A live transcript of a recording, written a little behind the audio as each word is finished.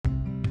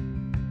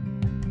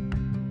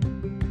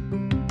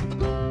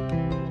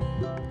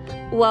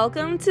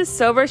Welcome to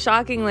Sober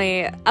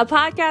Shockingly, a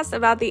podcast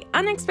about the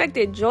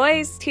unexpected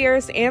joys,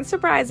 tears, and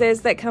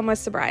surprises that come with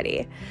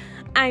sobriety.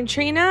 I'm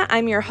Trina.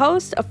 I'm your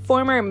host, a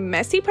former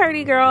messy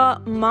party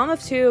girl, mom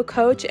of two,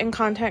 coach, and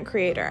content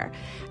creator.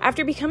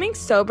 After becoming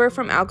sober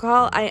from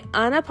alcohol, I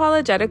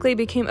unapologetically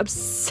became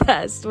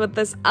obsessed with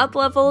this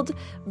up-leveled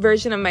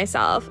version of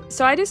myself.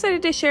 So I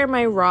decided to share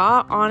my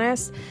raw,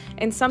 honest,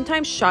 and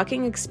sometimes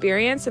shocking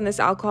experience in this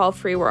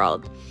alcohol-free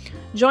world.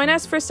 Join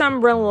us for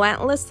some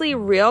relentlessly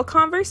real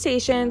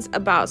conversations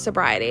about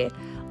sobriety.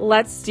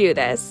 Let's do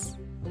this.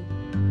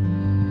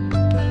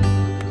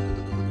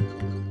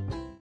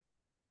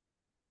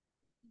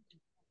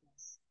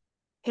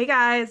 Hey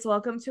guys,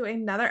 welcome to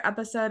another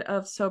episode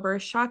of Sober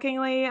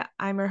Shockingly.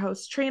 I'm your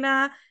host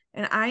Trina,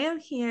 and I am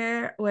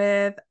here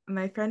with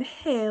my friend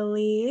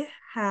Hailey.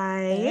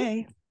 Hi.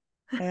 Hey.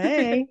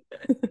 Hey.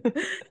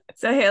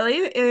 So Hailey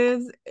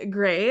is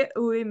great.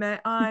 We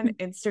met on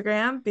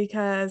Instagram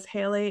because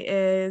Hailey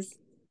is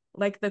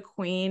like the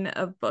queen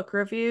of book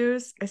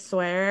reviews. I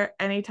swear,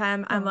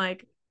 anytime I'm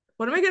like,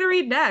 what am I going to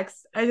read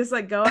next? I just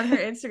like go on her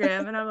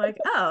Instagram and I'm like,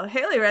 oh,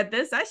 Hailey read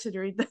this. I should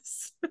read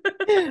this.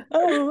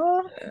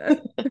 Oh,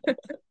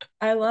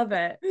 I love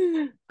it.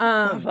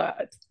 love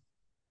that.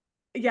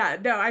 Yeah,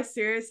 no, I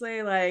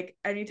seriously like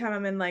anytime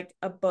I'm in like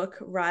a book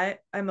rut,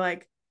 I'm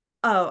like,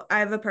 oh, I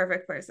have the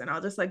perfect person.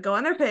 I'll just like go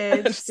on their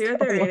page, see what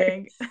they're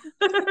reading.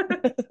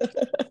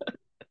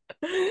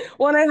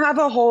 Well, and I have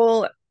a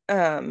whole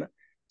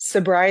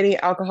sobriety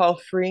alcohol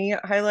free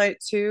highlight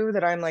too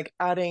that I'm like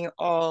adding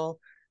all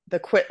the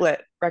Quitlet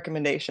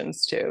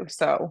recommendations to.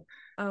 So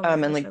Oh my gosh,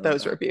 and I like love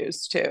those that.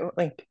 reviews too,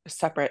 like a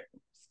separate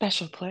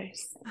special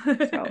place.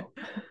 So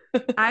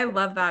I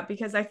love that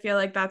because I feel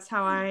like that's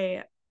how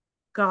I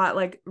got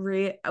like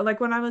like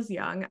when I was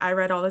young, I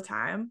read all the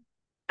time.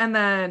 And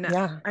then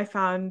yeah. I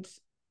found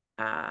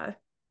uh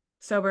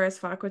Sober as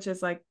Fuck, which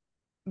is like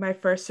my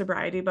first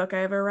sobriety book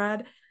I ever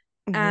read.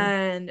 Mhm.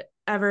 And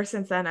ever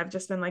since then, I've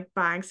just been like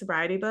buying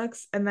sobriety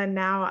books. And then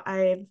now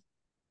I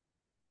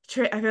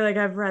feel like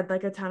I've read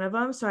like a ton of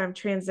them. So I'm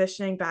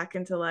transitioning back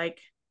into like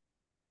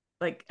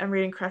I'm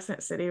reading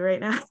Crescent City right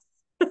now.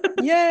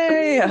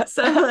 Yay.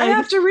 So I have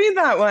like, to read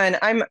that one.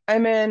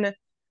 I'm in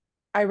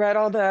I read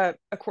all the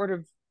A Court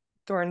of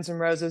Thorns and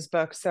Roses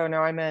books, so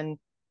now I'm in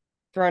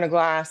Throne of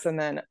Glass, and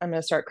then I'm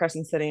gonna start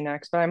Crescent City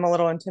next. But I'm a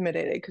little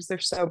intimidated because they're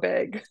so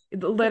big.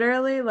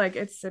 literally, like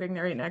it's sitting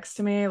right next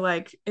to me.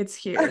 Like it's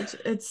huge.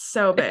 It's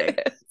so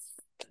big.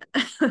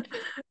 I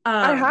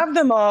um, have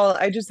them all.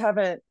 I just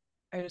haven't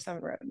read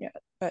them yet.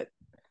 But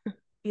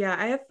yeah,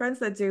 I have friends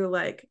that do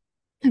like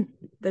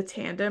the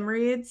tandem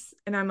reads,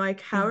 and I'm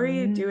like, how are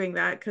you Mhm. doing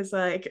that? Because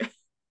like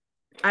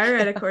I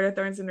read A Court of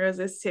Thorns and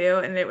Roses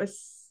too, and it was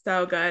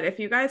so good. If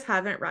you guys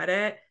haven't read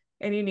it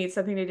and you need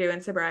something to do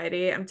in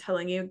sobriety, I'm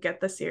telling you,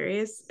 get the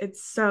series.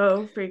 It's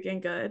so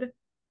freaking good.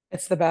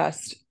 It's the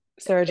best.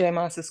 Sarah J. It,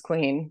 Maas is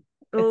queen.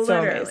 It's so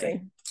literally.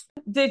 amazing.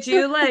 Did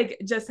you like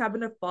just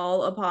happen to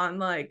fall upon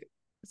like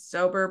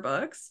sober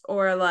books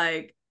or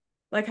like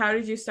how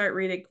did you start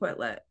reading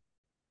Quitlet?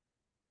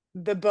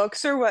 The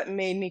books are what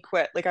made me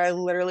quit. Like I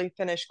literally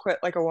finished Quit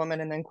Like a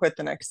Woman and then quit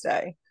the next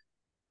day.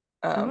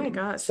 Oh my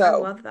gosh, I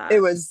So love that.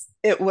 it was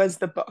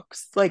the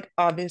books, like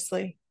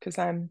obviously, because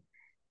I'm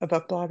a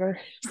book blogger.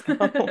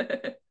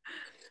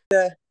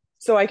 So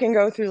so I can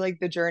go through like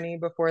the journey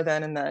before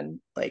then and then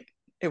like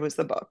it was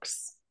the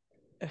books,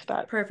 if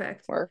that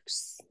Perfect.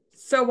 works.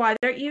 So why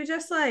don't you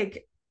just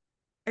like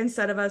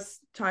instead of us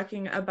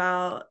talking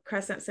about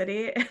Crescent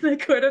City and the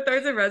Court of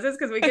Thorns and Roses,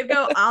 because we could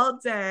go all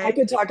I day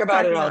could talk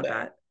about it talking all about day.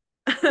 that.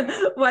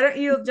 Yeah. Why don't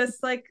you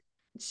just like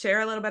share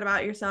a little bit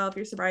about yourself,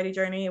 your sobriety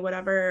journey,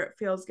 whatever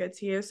feels good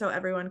to you, so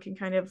everyone can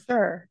kind of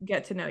Sure.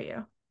 get to know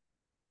you.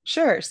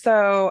 Sure.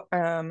 So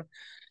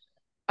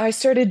I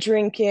started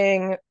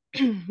drinking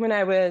when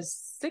I was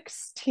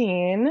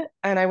 16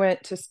 and I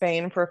went to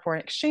Spain for a foreign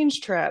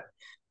exchange trip.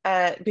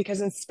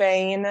 Because in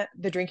Spain,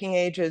 the drinking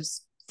age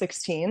is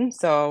 16.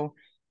 So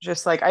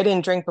just like I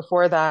didn't drink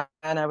before that.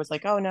 And I was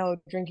like, oh no,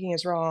 drinking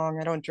is wrong.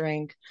 I don't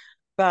drink.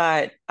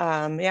 But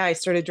yeah, I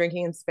started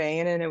drinking in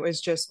Spain and it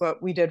was just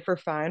what we did for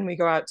fun. We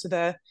go out to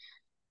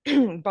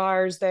the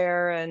bars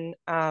there and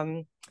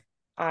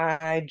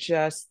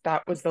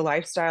that was the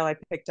lifestyle I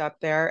picked up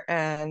there.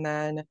 And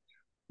then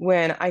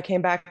when I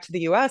came back to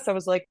the US, I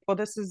was like, well,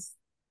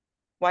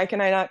 why can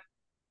I not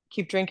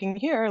keep drinking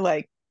here?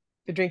 Like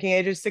the drinking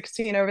age is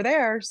 16 over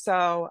there.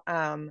 So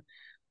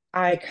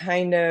I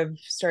kind of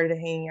started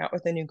hanging out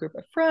with a new group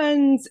of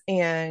friends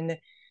and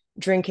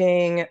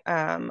drinking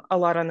a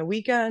lot on the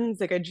weekends.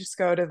 Like I just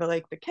go to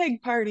the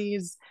keg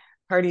parties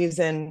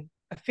in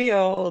a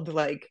field,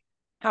 like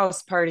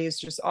house parties,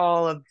 just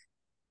all of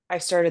I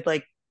started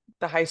like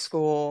the high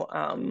school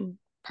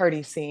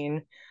party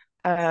scene.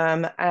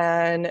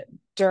 And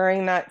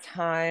during that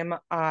time,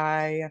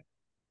 I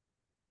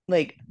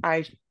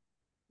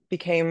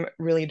became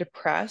really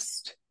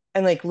depressed.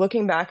 And like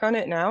looking back on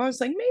it now, I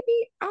was like,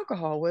 maybe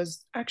alcohol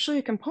was actually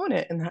a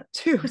component in that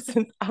too,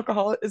 since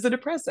alcohol is a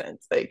depressant.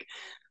 Like,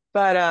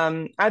 But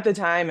at the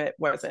time it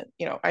wasn't,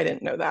 I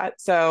didn't know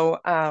that. So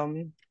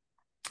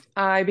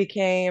I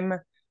became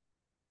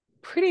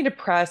pretty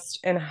depressed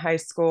in high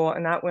school,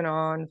 and that went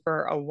on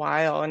for a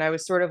while. And I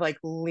was sort of like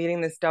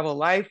leading this double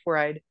life where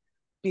I'd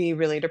be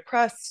really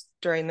depressed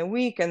during the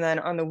week, and then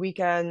on the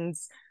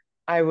weekends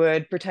I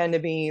would pretend to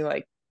be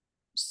like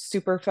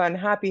super fun,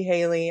 happy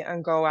Hailey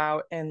and go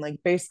out and like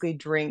basically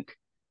drink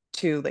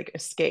to like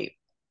escape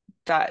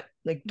that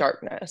like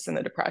darkness and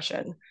the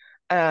depression.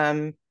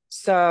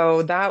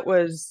 So that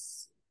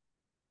was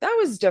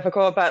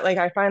difficult, but like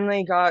I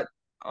finally got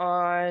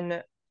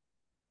on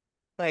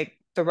like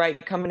the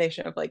right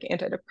combination of like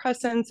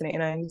antidepressants and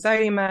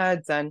anti-anxiety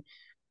meds and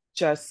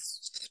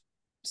just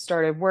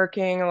started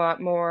working a lot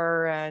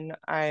more. And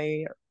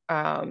I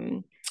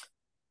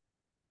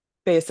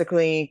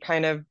basically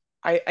kind of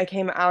I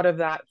came out of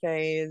that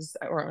phase,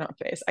 or not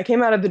phase, I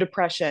came out of the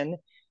depression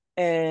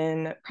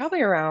in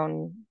probably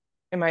around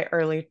in my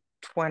early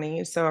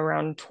 20s, so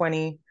around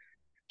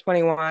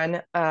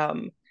 2021.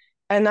 And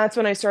that's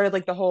when I started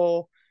like the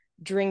whole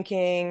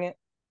drinking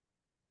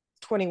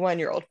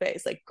 21-year-old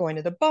phase, like going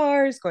to the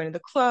bars, going to the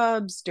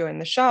clubs, doing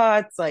the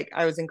shots. Like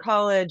I was in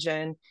college,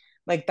 and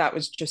like that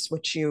was just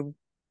that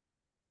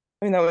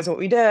was what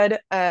we did.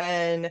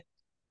 And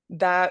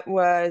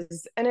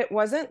it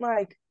wasn't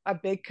like a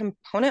big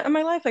component of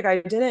my life. Like I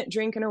didn't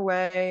drink in a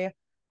way.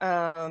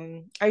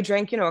 I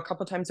drank, a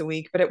couple times a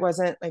week, but it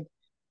wasn't like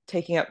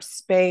taking up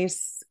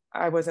space.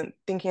 I wasn't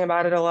thinking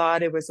about it a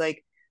lot. It was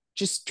like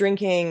just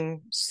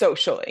drinking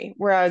socially.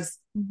 Whereas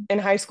in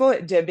high school,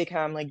 it did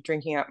become like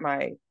drinking up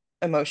my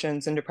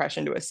emotions and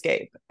depression to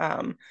escape.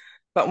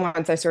 But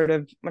once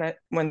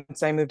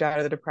I moved out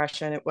of the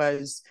depression, it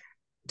was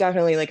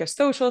definitely like a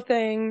social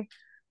thing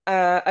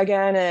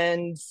again.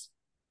 And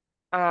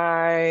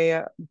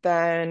I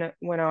then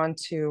went on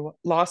to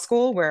law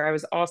school where I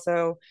was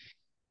also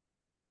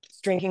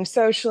drinking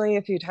socially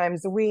a few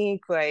times a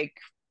week, like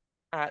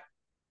at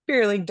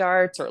beer league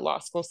darts or law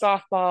school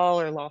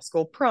softball or law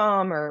school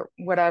prom or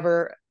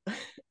whatever.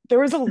 There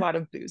was a lot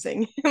of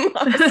boozing in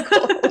law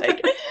school.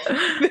 Like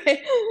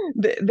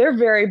they're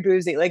very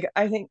boozy. Like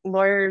I think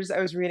lawyers, I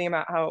was reading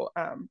about how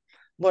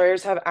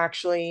lawyers have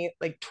actually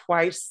like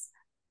twice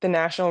the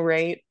national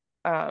rate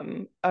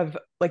of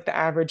like the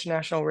average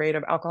national rate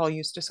of alcohol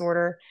use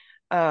disorder.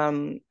 I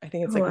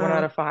think it's Oh, like one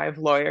out wow. of five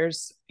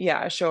lawyers,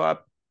 yeah, show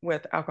up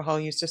with alcohol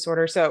use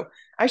disorder. So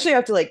I actually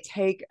have to like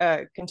take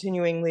a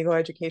continuing legal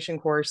education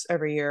course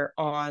every year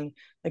on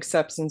like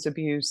substance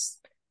abuse,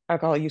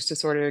 alcohol use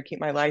disorder to keep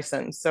my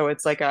license. So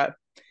it's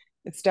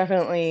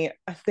definitely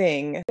a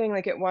thing.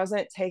 Like it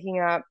wasn't taking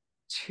up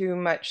too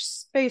much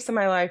space in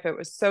my life. It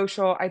was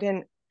social. I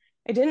didn't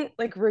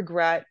like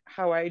regret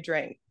how I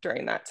drank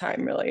during that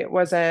time, really. It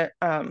wasn't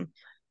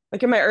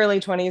like in my early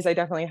 20s, I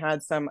definitely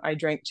had some I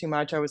drank too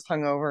much. I was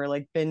hungover,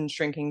 like binge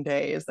drinking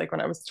days, like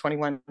when I was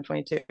 21,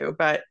 22.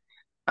 But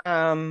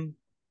um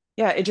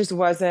yeah, it just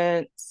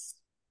wasn't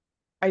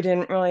I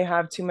didn't really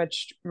have too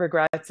much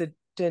regrets. It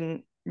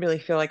didn't really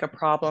feel like a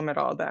problem at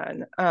all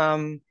then.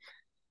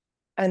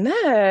 And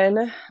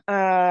then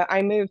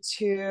I moved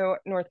to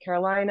North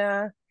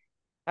Carolina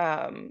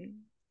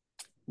um,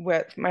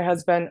 with my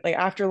husband. Like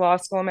after law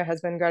school, my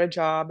husband got a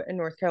job in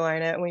North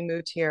Carolina and we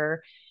moved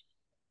here.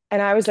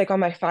 And I was like on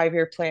my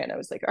 5-year plan. I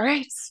was like, all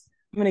right,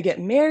 I'm going to get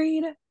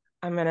married.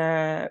 I'm going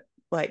to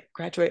like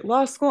graduate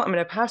law school. I'm going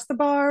to pass the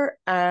bar.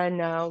 And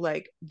now,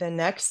 like, the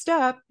next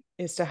step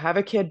is to have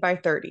a kid by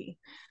 30.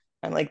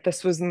 And like,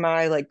 this was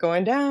my like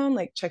going down,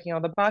 like checking all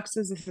the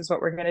boxes. This is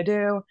what we're going to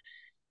do.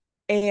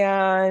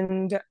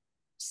 And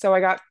so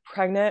I got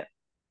pregnant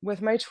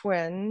with my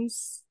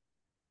twins,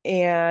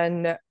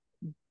 and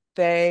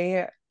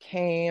they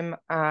came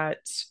at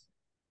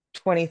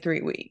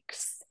 23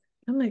 weeks.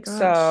 Oh my gosh.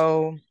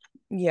 So,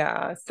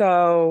 yeah.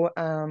 So,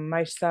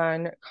 my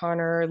son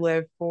Connor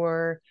lived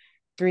for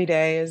 3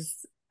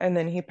 days and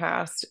then he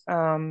passed.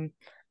 And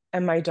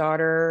my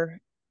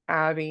daughter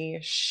Abby,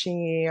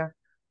 she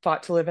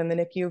fought to live in the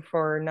NICU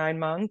for 9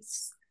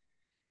 months.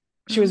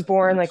 She Oh was my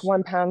born like gosh.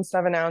 1 pound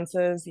 7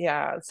 ounces.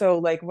 Yeah. So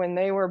like when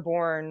they were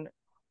born,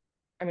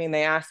 I mean,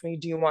 they asked me,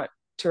 "Do you want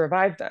to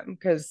revive them?"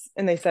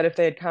 And they said if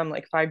they had come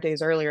like 5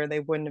 days earlier, they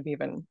wouldn't have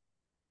even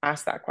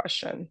asked that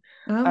question.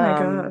 Oh my Um,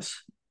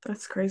 gosh.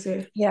 That's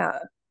crazy. yeah.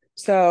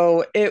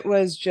 So it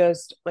was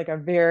just like a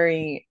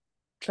very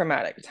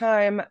traumatic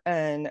time.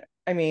 And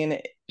I mean,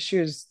 she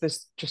was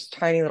this just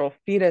tiny little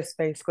fetus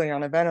basically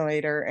on a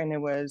ventilator, and it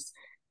was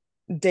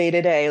day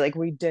to day. Like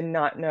we did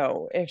not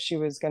know if she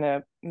was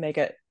gonna make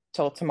it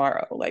till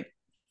tomorrow, like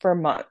for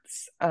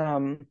months.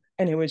 And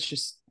it was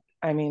just,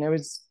 I mean, it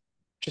was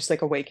just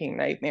like a waking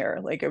nightmare.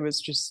 Like it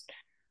was just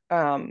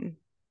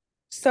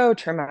so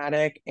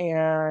traumatic.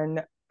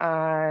 And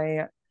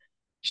I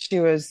she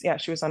was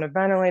on a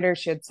ventilator.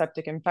 She had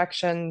septic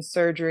infections,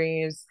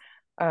 surgeries.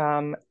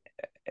 Um,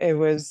 it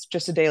was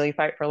just a daily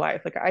fight for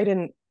life. Like I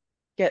didn't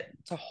get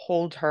to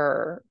hold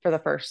her for the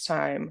first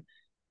time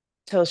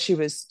till she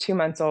was 2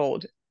 months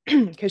old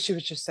because she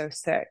was just so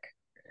sick.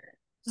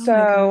 Oh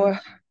my So gosh.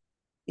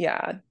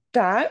 yeah,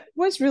 that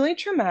was really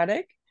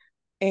traumatic.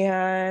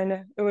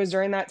 And it was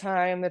during that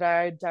time that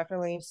I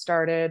definitely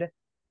started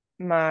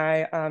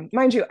my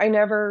mind you, I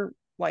never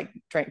like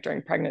drank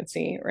during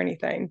pregnancy or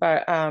anything,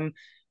 but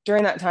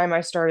during that time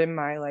I started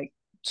my like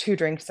 2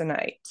 drinks a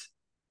night.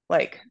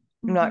 Like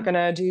I'm not Mhm.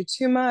 gonna do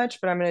too much,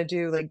 but I'm gonna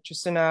do like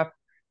just enough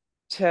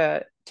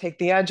to take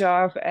the edge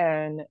off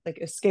and like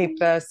escape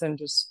this and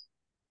just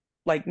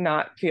like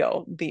not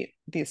feel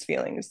these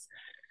feelings.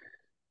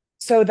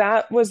 So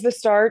that was the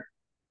start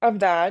of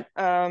that.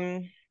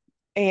 And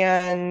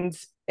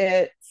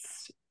it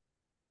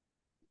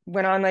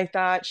went on like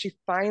that. She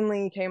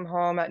finally came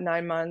home at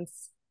 9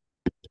 months,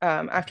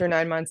 after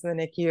 9 months in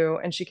the NICU,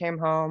 and she came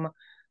home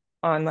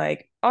on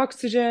like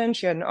oxygen.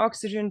 She had an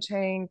oxygen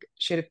tank.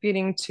 She had a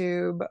feeding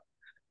tube,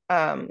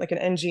 like an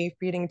NG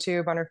feeding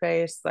tube on her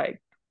face.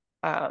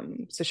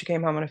 So she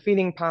came home on a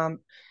feeding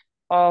pump,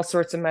 all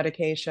sorts of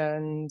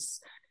medications.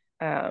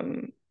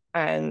 Um,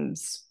 and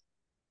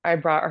I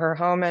brought her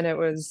home, and it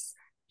was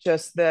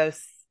just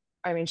this.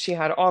 I mean, she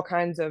had all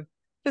kinds of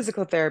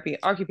physical therapy,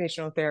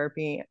 occupational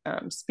therapy,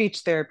 speech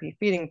therapy,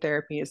 feeding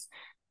therapies.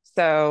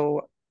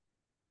 So,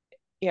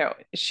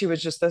 she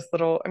was just this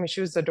little, I mean,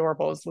 she was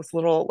adorable. It was this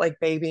little like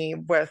baby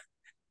with,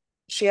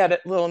 she had a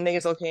little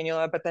nasal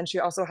cannula, but then she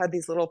also had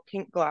these little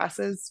pink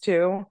glasses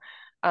too,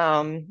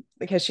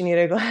 because she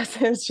needed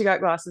glasses. She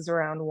got glasses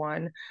around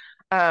 1.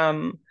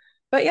 Um,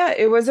 but yeah,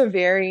 it was a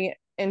very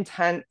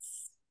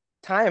intense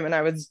time, and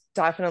I was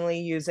definitely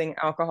using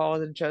alcohol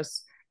to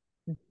just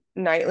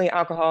nightly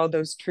alcohol,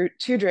 those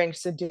 2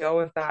 drinks to deal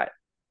with that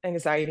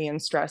anxiety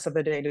and stress of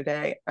the day to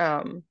day,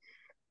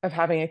 of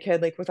having a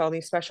kid like with all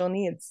these special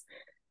needs.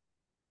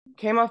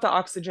 Came off the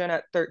oxygen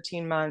at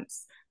 13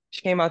 months.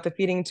 She came out the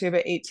feeding tube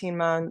at 18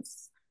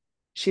 months.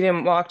 She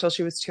didn't walk till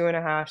she was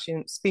 2.5. She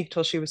didn't speak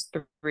till she was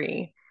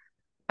 3.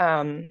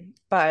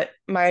 But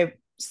my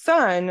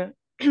son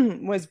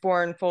was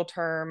born full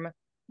term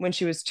when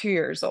she was 2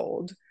 years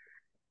old.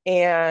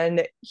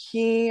 And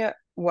he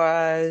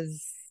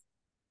was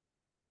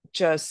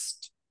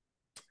just,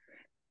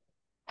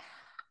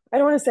 I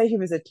don't want to say he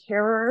was a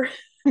terror,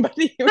 but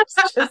he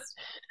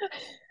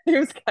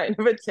was kind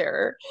of a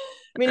terror.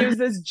 I mean, he was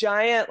this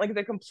giant, like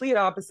the complete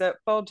opposite,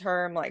 full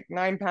term, like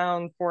 9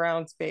 pound, 4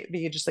 ounce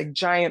baby, just like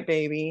giant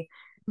baby.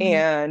 Mhm.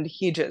 And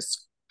he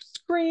just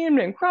screamed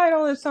and cried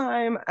all the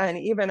time. And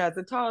even as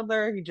a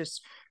toddler, he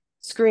just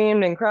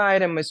screamed and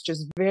cried and was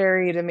just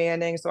very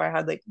demanding. So I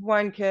had like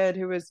one kid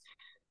who was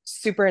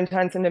super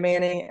intense and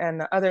demanding, and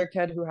the other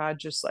kid who had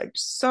just like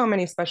so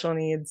many special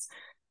needs.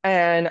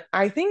 And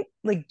I think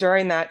like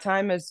during that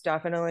time is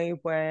definitely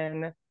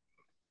when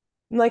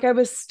like I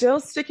was still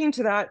sticking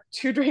to that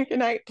 2 drink a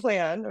night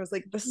plan. I was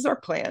like, this is our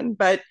plan.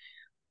 But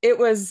it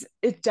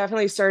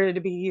definitely started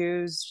to be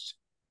used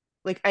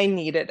like I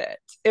needed it.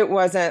 It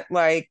wasn't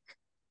like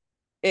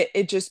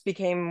it just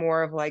became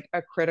more of like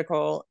a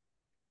critical,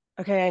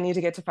 okay, I need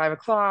to get to 5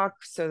 o'clock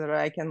so that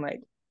I can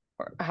like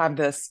have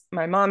this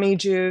my mommy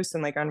juice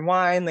and like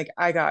unwind. Like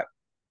I got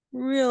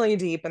really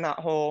deep in that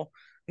whole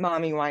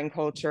mommy wine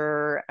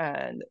culture,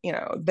 and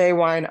they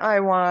wine, I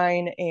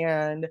wine.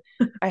 And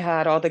I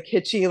had all the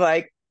kitschy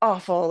like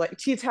awful like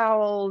tea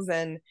towels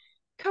and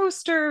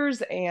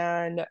coasters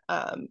and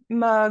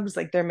mugs,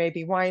 like there may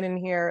be wine in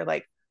here.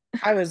 Like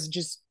I was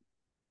just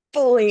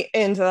fully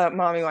into that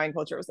mommy wine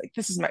culture. It was like,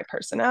 this is my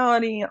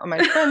personality. All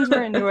my friends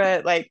were into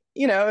it. Like,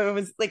 it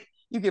was like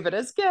you give it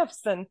as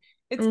gifts, and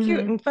it's cute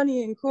Mhm. and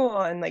funny and cool.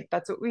 And like,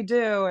 that's what we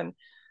do. And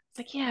it's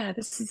like, yeah,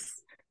 this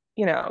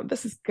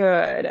is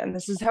good. And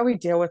this is how we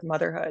deal with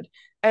motherhood.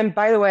 And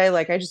by the way,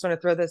 like, I just want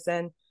to throw this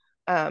in.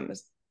 Um,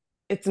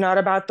 it's not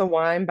about the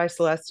wine by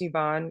Celeste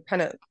Yvonne.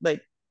 Kind of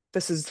like,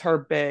 this is her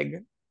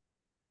big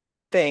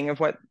thing of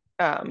what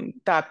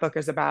that book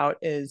is about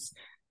is,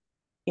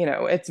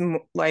 it's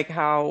like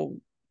how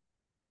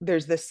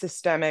there's this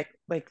systemic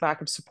like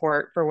lack of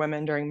support for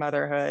women during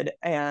motherhood,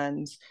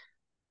 and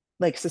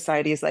like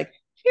society is like,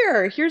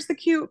 here's the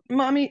cute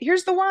mommy,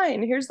 here's the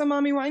wine, here's the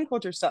mommy wine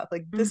culture stuff,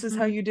 like this is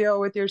how Mhm. you deal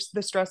with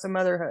the stress of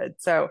motherhood.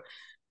 So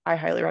I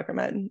highly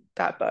recommend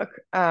that book.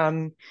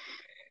 I've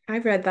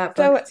read that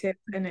So book too,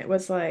 and it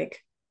was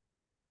like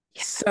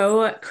yes.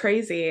 so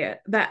crazy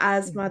that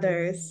as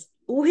mothers,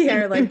 we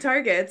are like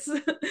targets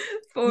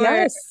for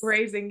Yes.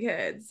 raising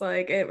kids.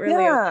 Like it really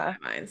opened Yeah.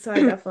 my mind. So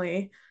I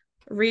definitely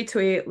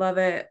retweet, love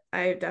it.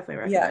 I definitely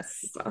recommend it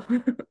Yes. as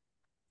well.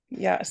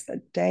 Yes,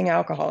 the dang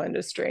alcohol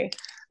industry.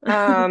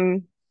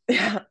 um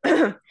yeah.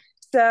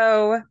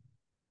 So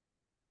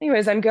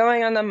anyways, I'm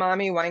going on the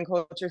mommy wine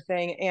culture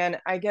thing, and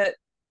I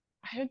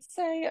would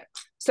say,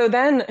 so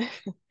then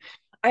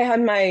I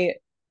had my,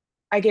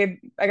 I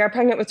got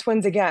pregnant with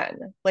twins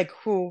again. Like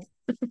who,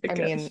 Oh my I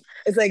gosh. mean,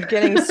 it's like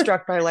getting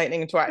struck by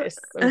lightning twice.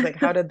 I was like,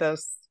 how did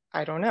this,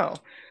 I don't know.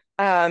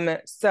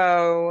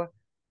 So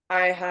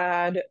I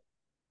had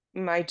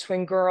my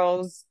twin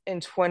girls in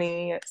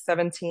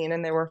 2017,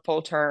 and they were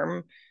full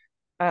term.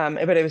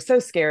 But it was so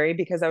scary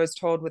because I was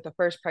told with the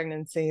first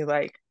pregnancy,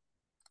 like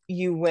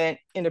you went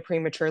into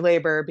premature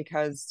labor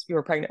because you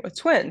were pregnant with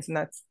twins, and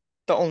that's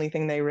the only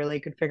thing they really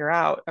could figure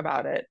out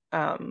about it,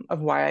 of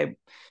why I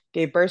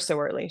gave birth so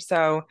early.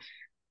 So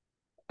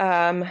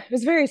it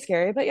was very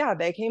scary, but yeah,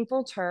 they came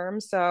full term.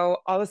 So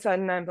all of a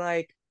sudden I'm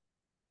like,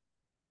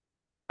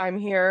 I'm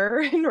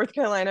here in North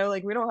Carolina.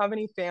 Like, we don't have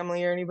any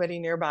family or anybody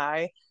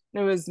nearby.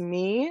 And it was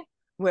me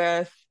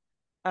with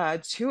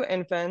two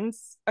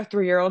infants, a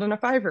 3-year-old and a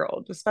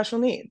 5-year-old with special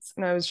needs.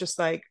 And I was just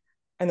like,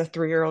 and the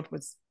 3-year-old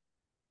was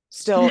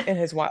still in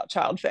his wild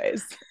child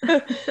phase.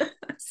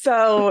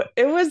 So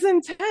it was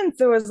intense.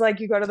 It was like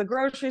you go to the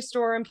grocery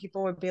store and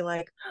people would be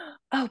like,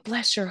 oh,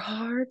 bless your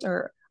heart,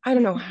 or I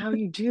don't know how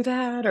you do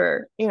that,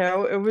 or,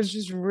 it was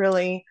just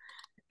really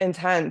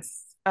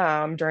intense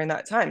during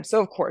that time.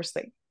 So of course,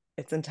 like,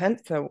 it's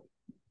intense. So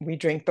we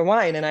drink the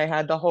wine, and I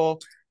had the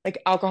whole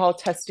like alcohol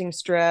testing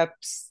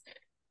strips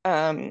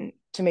to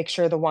make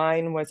sure the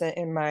wine wasn't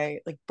in my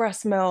like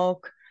breast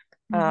milk.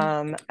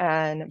 And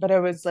but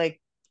it was like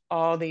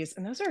all these,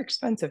 and those are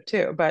expensive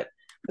too, but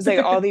it was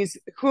like all these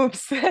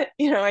hoops that,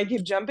 I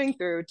keep jumping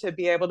through to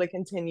be able to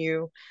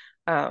continue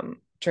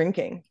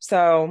drinking.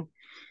 So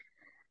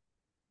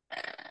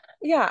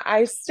yeah,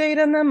 I stayed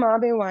in the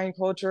Mabe wine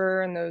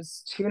culture and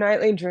those two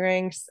nightly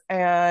drinks.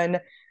 And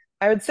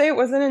I would say it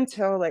wasn't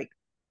until like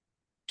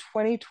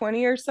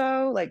 2020 or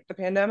so, like the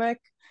pandemic,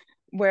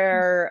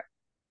 where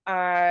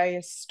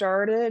I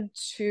started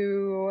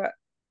to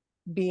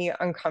be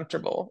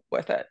uncomfortable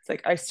with it. It's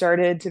like I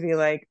started to be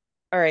like,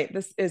 all right,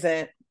 this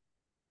isn't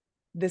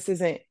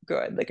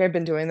good. Like, I've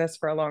been doing this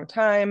for a long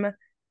time.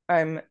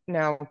 I'm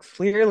now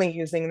clearly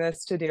using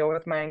this to deal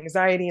with my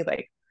anxiety.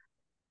 Like,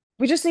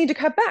 we just need to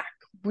cut back.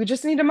 We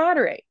just need to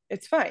moderate.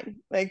 It's fine.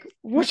 Like,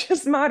 we'll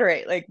just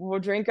moderate. Like, we'll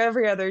drink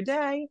every other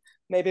day.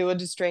 Maybe we'll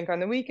just drink on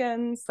the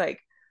weekends. Like,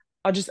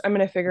 I'm going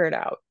to figure it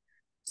out.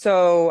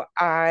 So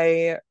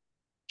I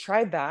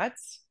tried that.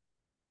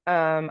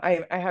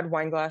 I had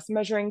wine glass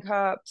measuring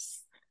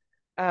cups.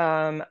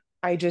 Um,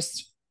 I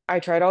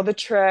tried all the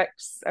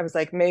tricks. I was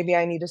like, maybe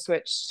I need to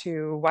switch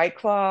to White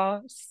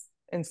Claws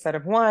instead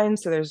of wine,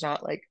 so there's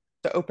not like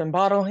the open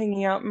bottle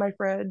hanging out in my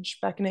fridge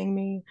beckoning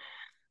me.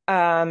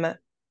 Um,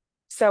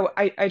 so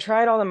I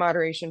tried all the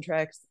moderation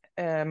tricks,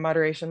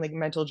 moderation, like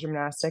mental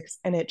gymnastics,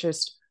 and it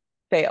just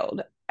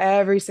failed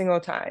every single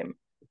time.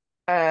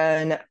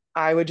 And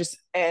I would just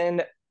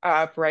end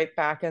up right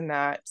back in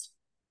that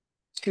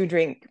two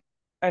drink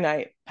a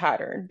night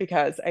pattern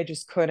because I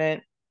just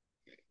couldn't.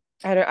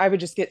 I would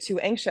just get too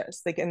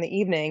anxious like in the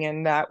evening,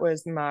 and that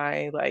was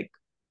my like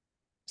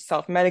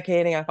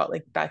self-medicating. I felt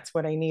like that's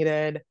what I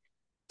needed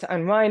to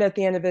unwind at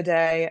the end of the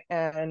day.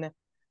 And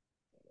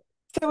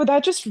so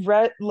that just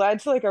led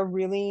to like a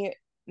really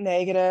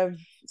negative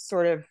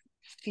sort of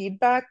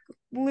feedback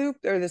loop,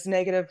 or this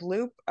negative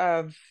loop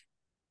of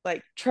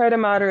like try to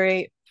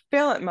moderate,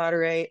 fail at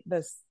moderate,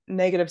 this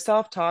negative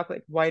self-talk,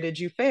 like, why did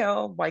you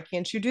fail? Why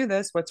can't you do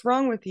this? What's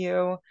wrong with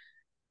you?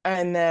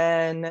 And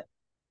then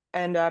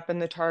end up in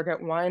the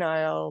Target wine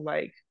aisle,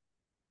 like,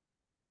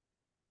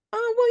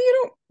 oh, well, you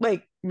don't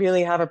like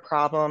really have a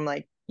problem.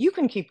 Like, you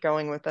can keep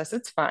going with this.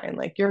 It's fine.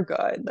 Like, you're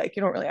good. Like,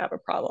 you don't really have a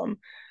problem.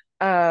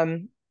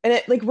 And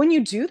it like when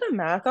you do the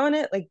math on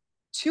it, like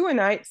two a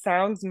night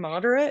sounds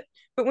moderate,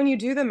 but when you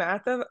do the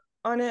math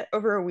on it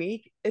over a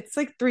week, it's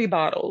like 3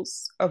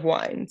 bottles of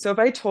wine. So if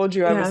I told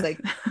you I was Yeah. like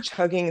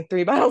chugging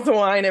 3 bottles of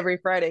wine every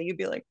Friday, you'd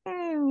be like,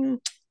 maybe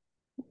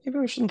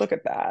we shouldn't look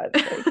at that.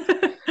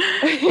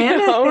 Like, you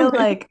And I know? feel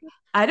like,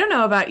 I don't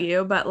know about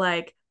you, but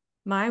like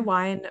my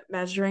wine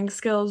measuring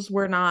skills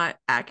were not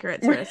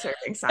accurate to a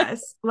serving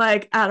size,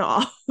 like at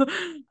all.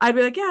 I'd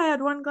be like, yeah, I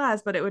had one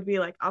glass, but it would be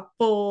like a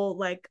full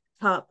like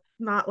cup,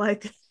 not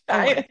like a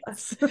wine I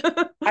glass.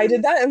 I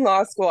did that in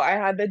law school. I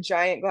had the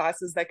giant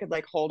glasses that could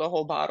like hold a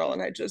whole bottle,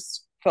 and I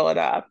just fill it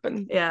up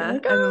and be Yeah.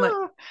 like, And then like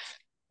ah,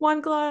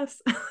 one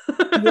glass.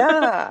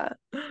 yeah.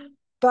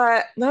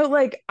 But no,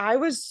 like I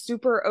was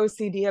super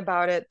OCD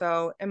about it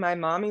though in my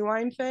mommy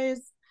wine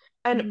phase.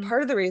 And Mhm.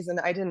 part of the reason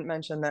I didn't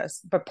mention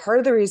this, but part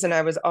of the reason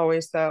I was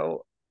always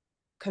so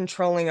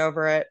controlling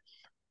over it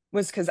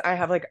was because I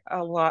have like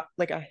a lot,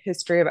 like a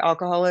history of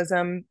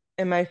alcoholism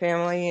in my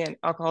family and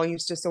alcohol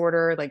use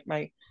disorder. Like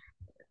my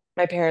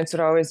parents would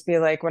always be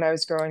like, when I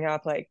was growing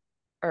up, like,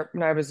 or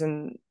when I was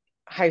in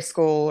high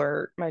school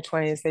or my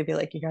 20s, they'd be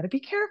like, you got to be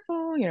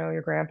careful.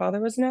 Your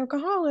grandfather was an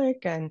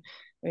alcoholic, and,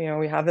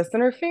 we have this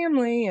in our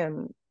family,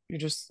 and you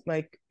just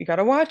like, you got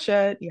to watch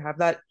it. You have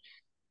that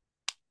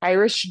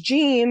Irish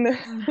gene.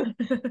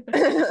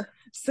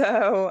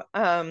 So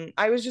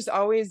I was just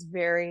always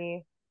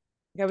I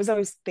was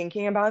always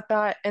thinking about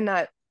that. And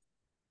that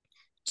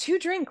two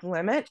drink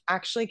limit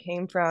actually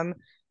came from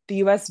the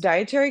US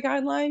dietary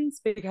guidelines,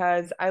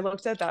 because I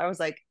looked at that. I was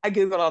like, I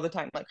Googled all the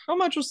time, like, how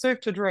much is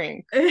safe to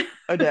drink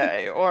a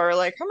day? Or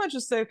like, how much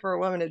is safe for a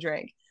woman to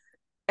drink?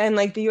 And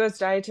like the US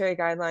dietary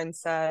guidelines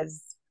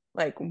says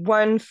like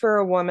one for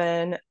a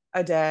woman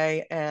a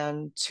day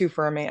and two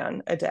for a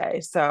man a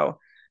day. So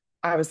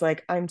I was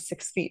like, I'm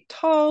 6 feet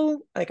tall,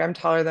 like I'm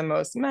taller than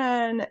most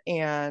men.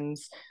 And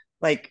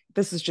like,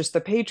 this is just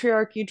the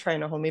patriarchy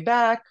trying to hold me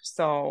back.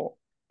 So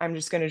I'm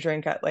just going to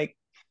drink at like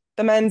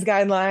the men's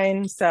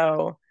guideline.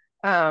 So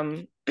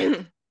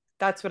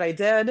that's what I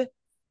did.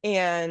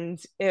 And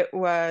it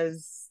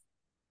was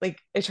like,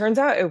 it turns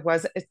out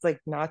it's like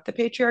not the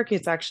patriarchy.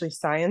 It's actually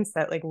science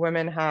that like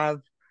women have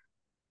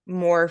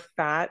more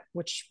fat,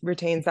 which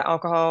retains the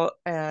alcohol,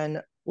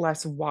 and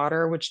less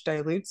water, which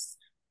dilutes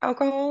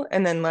alcohol,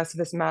 and then less of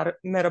this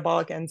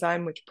metabolic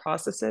enzyme, which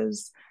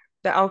processes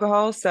the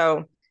alcohol.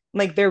 So,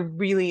 like, there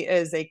really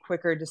is a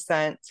quicker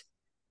descent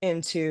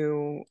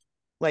into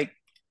like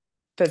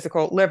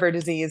physical liver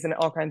disease and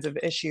all kinds of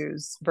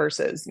issues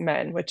versus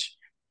men, which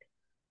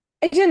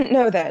I didn't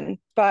know then,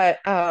 but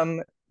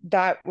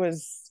that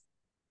was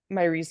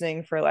my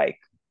reasoning for like,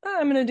 "Oh,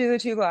 I'm gonna do the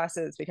 2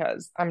 glasses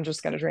because I'm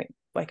just gonna drink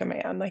like a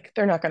man. Like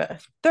they're not gonna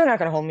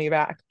hold me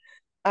back."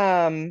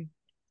 Um,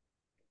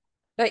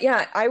 but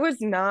yeah, I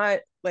was not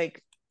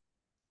like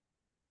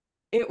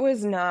it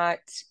was not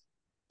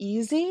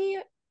easy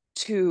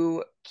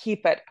to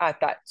keep it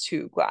at that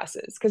 2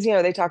 glasses because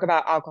they talk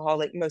about alcohol,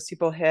 like most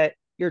people hit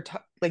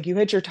like you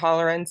hit your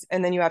tolerance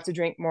and then you have to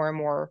drink more and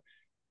more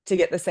to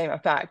get the same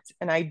effect.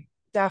 And I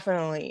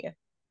definitely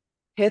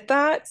hit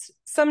that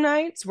some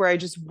nights where I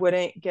just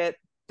wouldn't get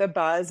the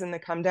buzz and the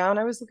come down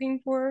I was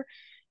looking for.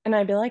 And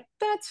I'd be like,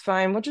 that's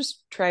fine. We'll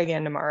just try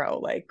again tomorrow.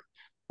 Like,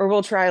 or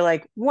we'll try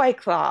like White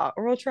Claw,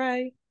 or we'll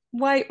try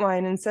white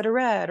wine instead of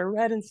red, or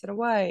red instead of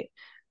white.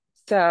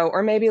 So,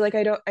 or maybe like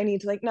I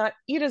need to like not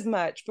eat as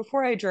much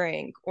before I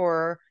drink,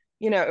 or,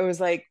 it was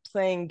like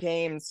playing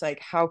games, like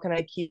how can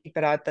I keep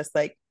it at this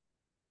like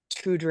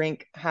 2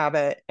 drink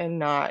habit and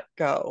not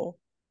go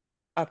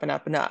up and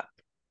up and up.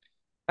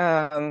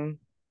 Um,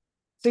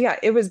 so yeah,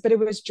 but it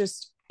was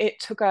just, it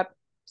took up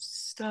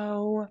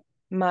so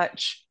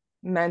much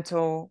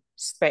mental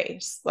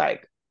space,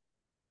 like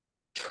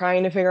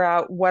trying to figure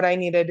out what I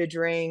needed to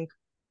drink,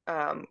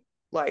 um,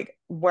 like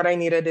what I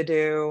needed to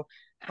do,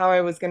 how I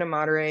was going to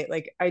moderate.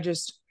 Like I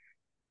just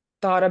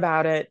thought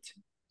about it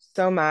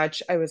so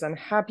much. I was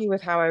unhappy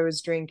with how I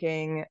was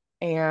drinking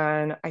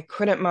and I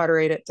couldn't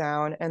moderate it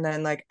down. And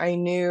then like I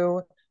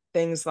knew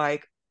things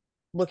like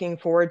looking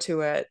forward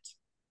to it,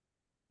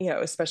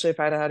 especially if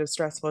I'd had a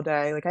stressful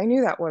day, like I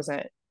knew that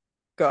wasn't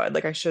good.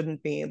 Like I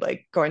shouldn't be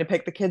like going to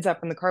pick the kids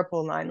up in the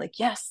carpool line. Like,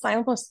 yes,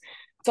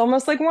 it's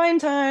almost like wine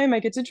time. I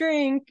get to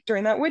drink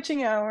during that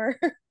witching hour.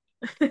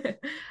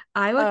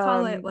 I would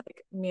call it um,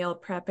 like meal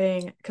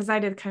prepping because I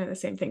did kind of the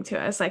same thing too.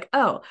 I was like,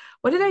 oh,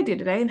 what did I do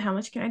today and how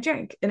much can I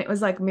drink? And it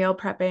was like meal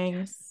prepping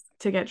yes,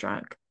 to get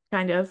drunk,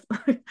 kind of.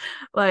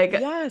 Like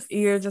yes.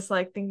 you're just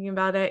like thinking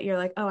about it. You're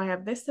like, oh, I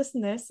have this, this,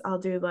 and this. I'll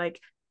do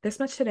like this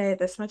much today,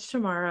 this much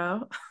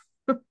tomorrow.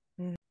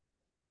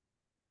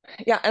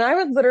 Yeah, and I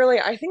would literally,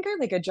 I think I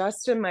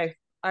like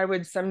I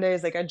would some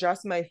days like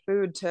adjust my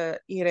food to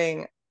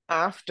eating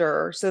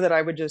after so that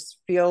I would just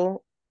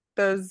feel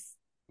those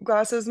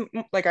glasses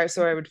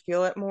so I would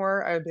feel it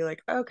more. I would be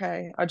like,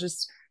 okay, I'll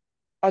just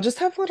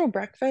have a little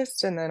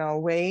breakfast and then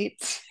I'll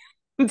wait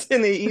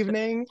in the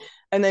evening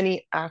and then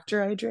eat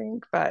after I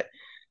drink. But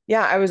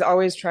yeah, I was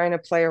always trying to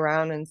play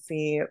around and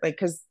see like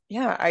because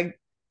yeah, I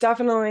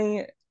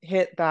definitely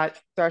hit that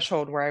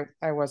threshold where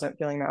I wasn't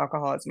feeling the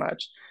alcohol as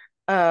much.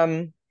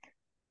 Um,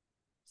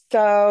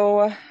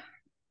 so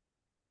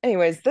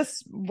anyways,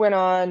 this went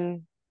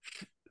on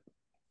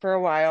for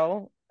a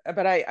while,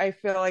 but I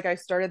feel like I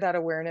started that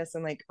awareness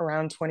in like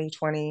around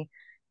 2020.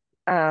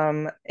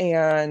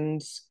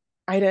 And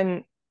I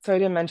didn't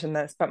mention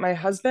this, but my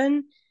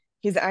husband,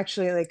 he's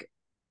actually like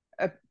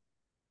a,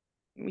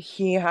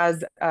 he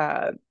has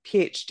a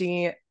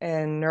PhD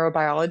in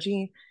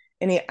neurobiology,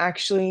 and he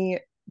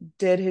actually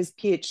did his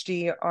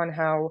PhD on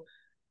how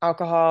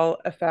alcohol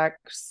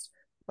affects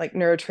like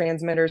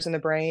neurotransmitters in the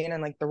brain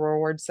and like the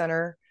reward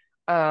center.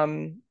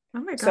 Um,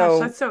 Oh my gosh, so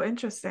that's so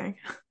interesting.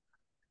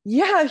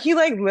 yeah, he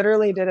like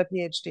literally did a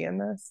PhD in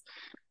this.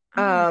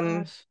 Oh my Um,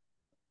 gosh.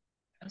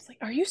 I was like,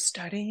 are you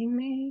studying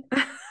me?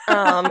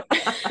 Um,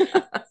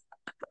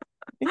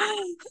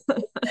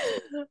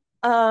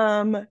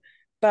 um,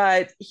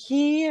 but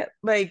he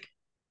like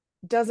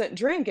doesn't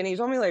drink, and he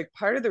told me like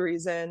part of the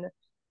reason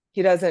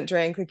he doesn't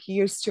drink, like he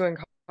used to in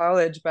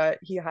college, but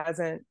he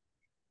hasn't.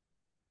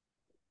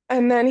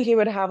 And then he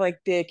would have like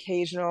the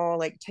occasional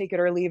like take it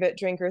or leave it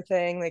drinker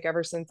thing, like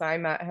ever since I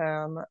met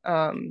him,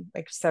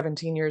 like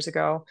 17 years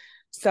ago.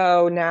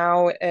 So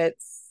now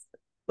it's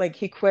like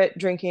he quit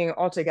drinking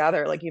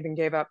altogether, like even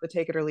gave up the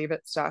take it or leave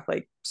it stuff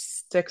like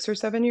 6 or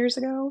 7 years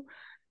ago.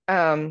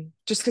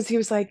 Just because he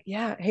was like,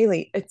 yeah,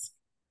 Hailey, it's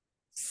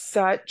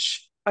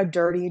such a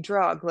dirty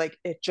drug. Like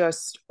it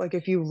just like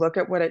if you look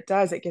at what it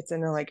does, it gets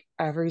into like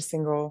every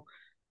single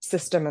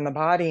system in the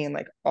body and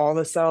like all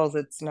the cells.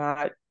 It's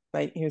not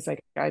like he was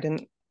like, I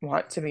didn't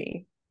want to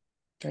be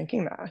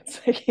drinking that.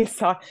 It's like he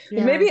saw like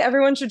Yeah. maybe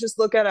everyone should just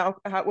look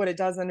at what it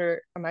does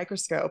under a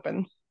microscope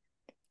and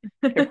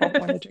they won't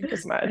want to drink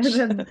as And much.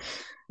 then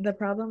the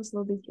problems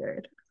will be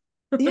cured.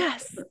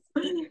 Yes.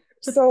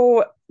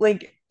 So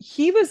like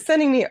he was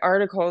sending me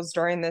articles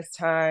during this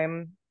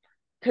time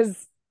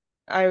because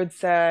I would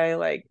say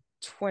like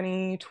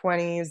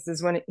 2020s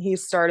is when he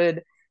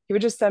started. He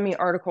would just send me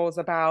articles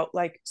about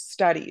like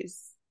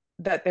studies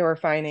that they were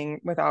finding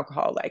with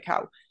alcohol, like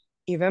how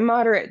even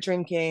moderate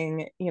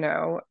drinking,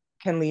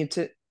 can lead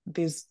to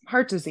these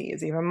heart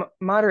disease, even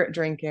moderate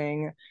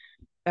drinking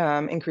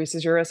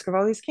increases your risk of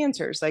all these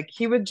cancers. Like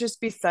he would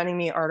just be sending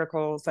me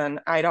articles, and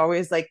I'd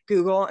always like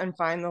Google and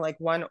find the like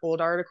one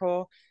old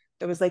article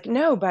that was like,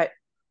 no, but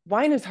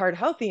wine is heart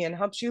healthy and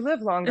helps you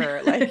live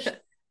longer. Like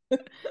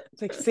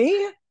it's like,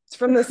 see, it's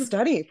from this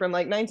study from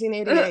like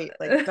 1988.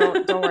 Like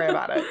don't worry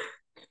about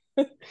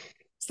it.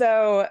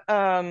 So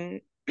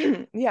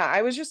yeah,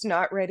 I was just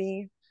not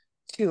ready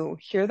to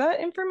hear that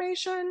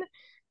information.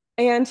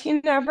 And he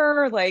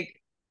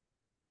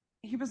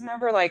was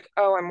never like,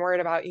 oh, I'm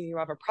worried about you, you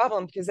have a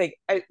problem. Because like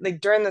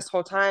during this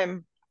whole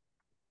time,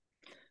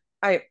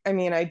 I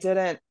mean, I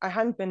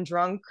hadn't been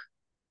drunk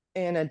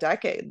in a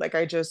decade. Like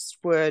I just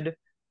would,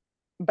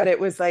 but it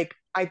was like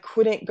I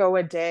couldn't go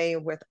a day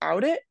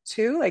without it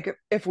too. Like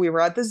if we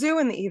were at the zoo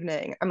in the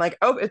evening, I'm like,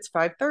 oh, it's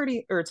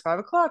 5:30 or it's 5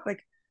 o'clock.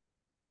 Like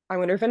I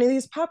wonder if any of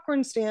these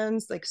popcorn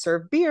stands like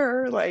serve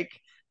beer. Like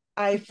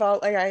I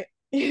felt like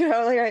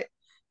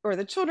or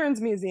the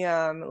children's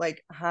museum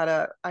like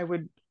I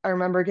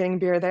remember getting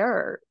beer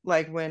there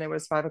like when it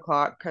was 5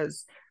 o'clock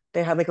because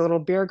they had like a little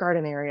beer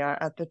garden area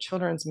at the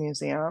children's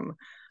museum.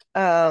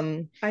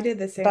 I did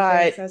the same thing.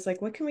 But So I was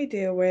like, what can we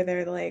do where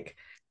they're like,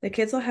 the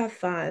kids will have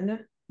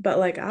fun, but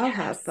like I'll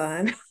have yes,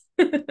 fun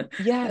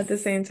yes, at the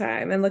same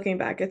time. And looking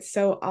back, it's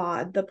so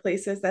odd the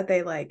places that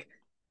they like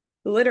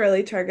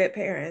literally target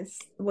parents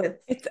with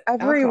it's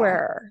alcohol.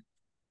 everywhere.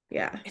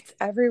 Yeah. It's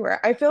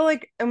everywhere. I feel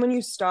like, and when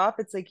you stop,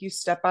 it's like you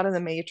step out of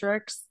the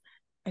matrix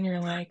and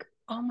you're like,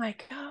 oh my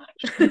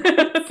gosh.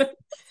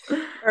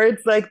 Or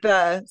it's like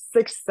the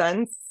sixth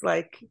sense,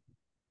 like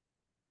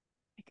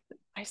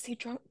I see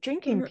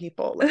drinking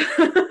people, like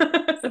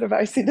instead of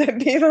I see dead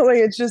people, like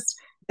it's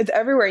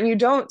everywhere. And you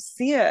don't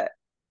see it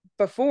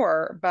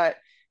before, but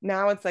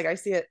now it's like I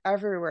see it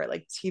everywhere,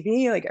 like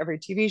TV, like every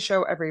TV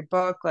show, every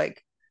book,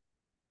 like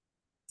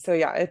so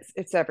yeah,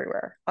 it's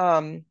everywhere.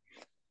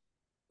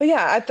 But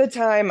yeah, at the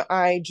time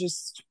I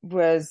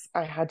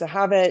had to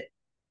have it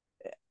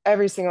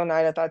every single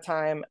night at that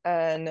time.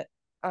 And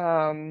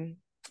um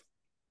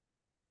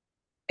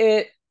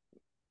it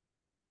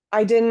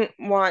I didn't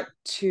want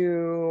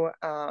to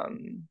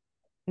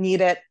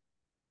need it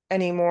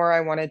anymore.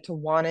 I wanted to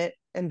want it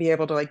and be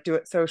able to like do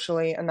it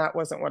socially, and that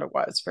wasn't what it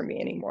was for me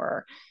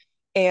anymore.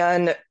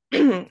 And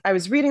I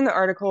was reading the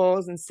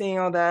articles and seeing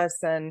all this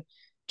and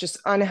just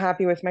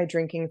unhappy with my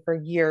drinking for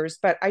years,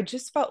 but I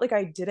just felt like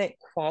I didn't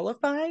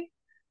qualify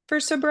for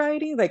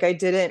sobriety. Like I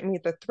didn't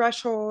meet the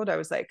threshold. I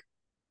was like,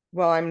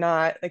 well, I'm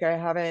not like I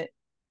haven't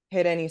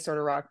hit any sort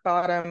of rock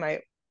bottom.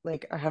 I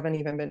haven't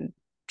even been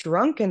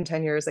drunk in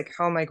 10 years. Like,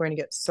 how am I going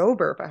to get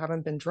sober if I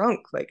haven't been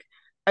drunk? Like,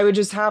 I would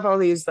just have all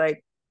these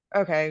like,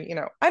 okay,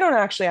 I don't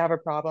actually have a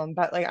problem,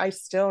 but like I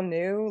still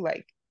knew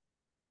like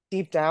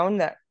deep down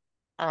that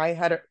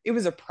it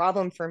was a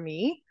problem for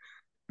me.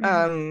 Mhm.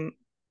 Um,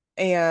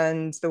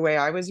 and the way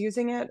I was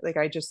using it, like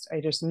I just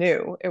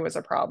knew it was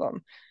a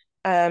problem.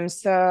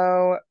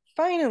 So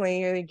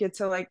finally we get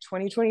to like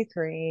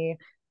 2023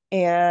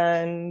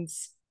 and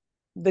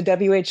the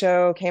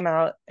WHO came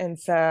out and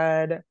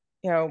said,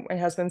 my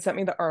husband sent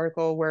me the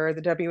article where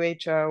the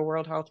WHO,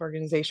 World Health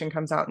Organization,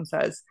 comes out and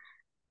says,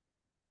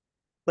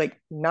 like,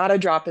 not a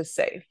drop is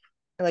safe.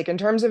 Like, in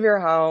terms of your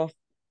health,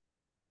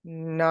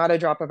 not a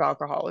drop of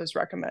alcohol is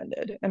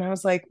recommended. And I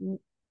was like,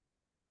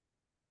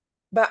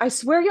 but I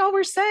swear y'all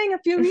were saying a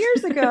few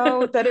years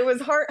ago that it was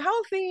heart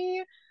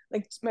healthy,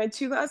 like my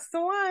 2 glasses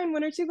of wine,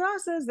 1 or 2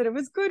 glasses, that it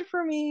was good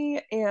for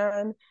me.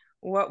 And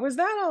what was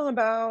that all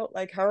about?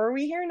 Like, how are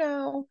we here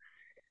now?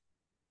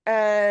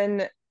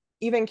 And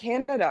even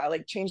Canada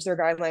like changed their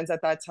guidelines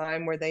at that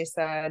time where they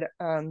said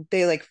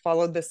they like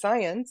followed the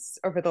science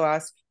over the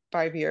last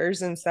 5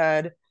 years and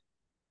said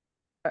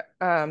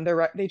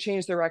they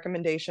changed their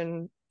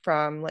recommendation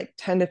from like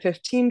 10 to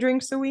 15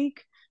 drinks a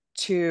week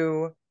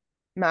to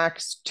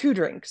max 2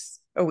 drinks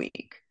a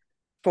week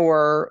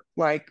for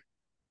like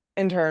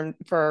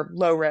for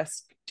low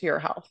risk to your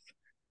health.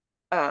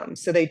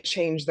 So they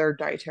changed their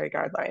dietary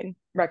guideline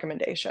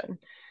recommendation.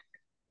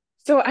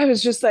 So I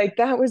was just like,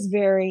 that was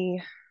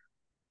very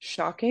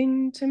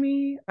shocking to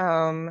me.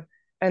 And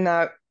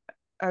that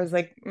I was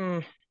like,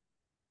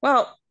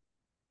 well,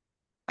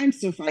 I'm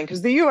still fine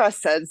because the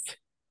US says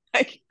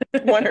like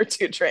 1 or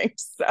 2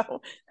 drinks.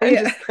 So I'm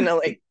Yeah. just gonna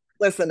like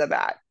listen to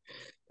that.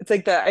 It's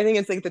like I think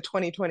it's like the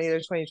 2020 to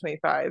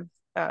 2025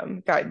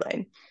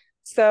 guideline.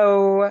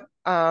 So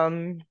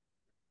I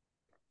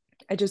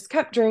just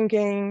kept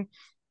drinking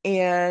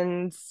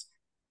and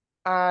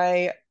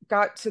I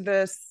got to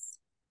this.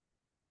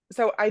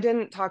 So I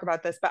didn't talk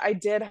about this, but I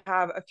did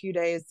have a few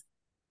days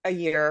a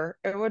year.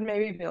 It would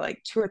maybe be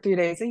like 2 or 3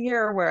 days a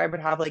year where I would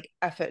have like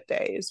effort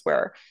days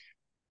where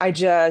it'd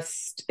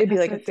be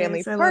like a Effort family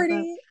days. I love that.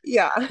 party.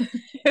 Yeah.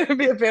 It would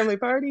be a family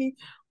party.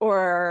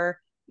 Or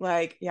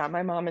like, yeah,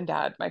 my mom and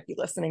dad might be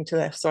listening to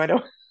this. So I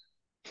don't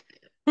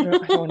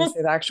want to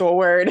say the actual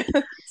word.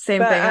 Same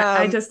But thing.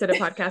 I just did a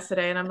podcast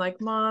today and I'm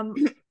like, Mom,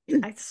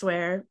 I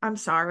swear, I'm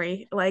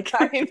sorry. Like,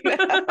 I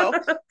know.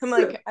 I'm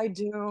like, I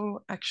do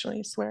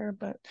actually swear,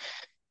 but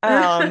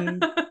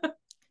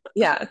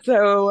yeah.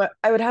 So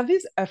I would have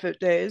these effort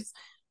days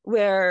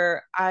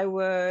where I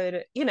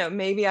would,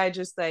 maybe I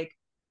just like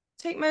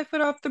take my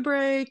foot off the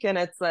brake and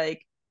it's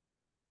like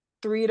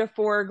 3 to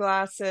 4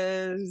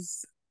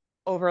 glasses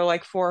over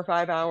like 4 or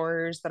 5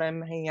 hours that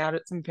I'm hanging out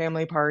at some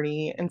family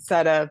party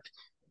instead of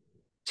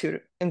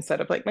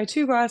like my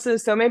 2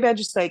 glasses. So maybe I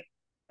just like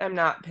I'm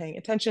not paying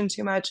attention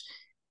too much.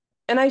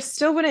 And I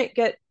still wouldn't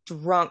get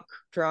drunk,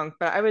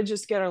 but I would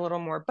just get a little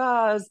more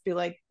buzz, be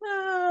like,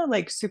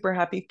 like super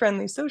happy,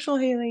 friendly, social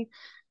Hailey.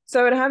 So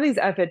I would have these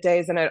effort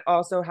days, and I'd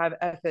also have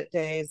effort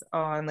days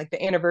on like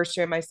the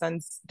anniversary of my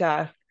son's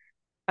death.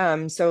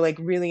 So like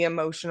really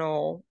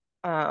emotional,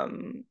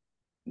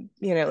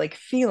 like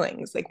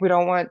feelings. Like we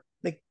don't want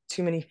like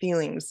too many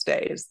feelings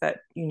days that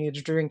you need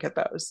to drink at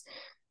those.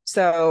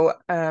 So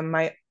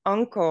my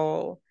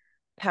uncle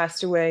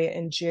passed away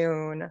in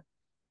June,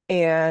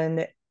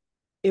 and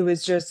it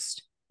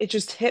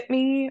just hit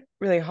me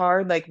really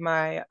hard. Like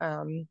my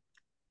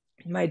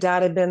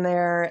dad had been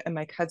there, and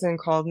my cousin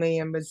called me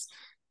and was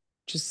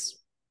just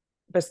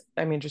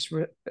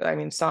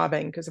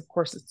sobbing because of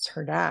course it's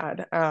her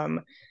dad.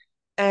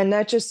 And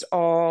that just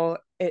all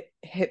it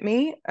hit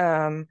me.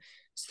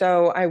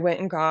 So I went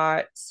and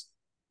got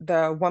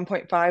the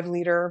 1.5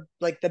 liter,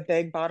 like the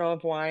big bottle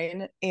of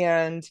wine,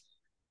 and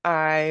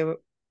I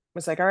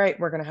was like, all right,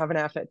 we're gonna have an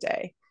effort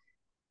day.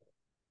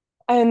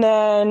 And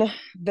then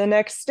the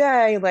next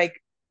day,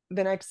 like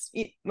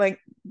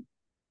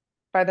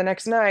by the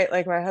next night,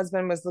 like my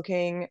husband was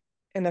looking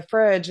in the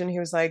fridge and he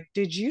was like,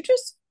 did you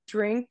just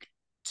drink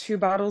 2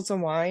 bottles of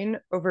wine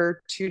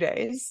over 2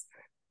 days?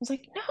 I was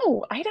like,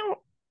 no, I don't.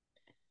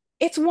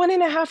 It's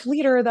 1.5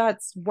 liter.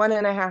 That's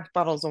 1.5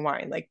 bottles of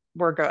wine. Like,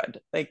 we're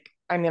good. Like,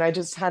 I mean, I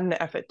just had an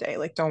effort day.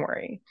 Like, don't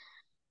worry.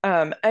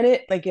 And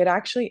it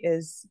actually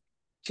is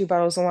 2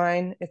 bottles of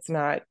wine. It's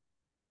not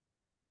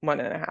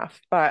 1.5.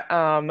 But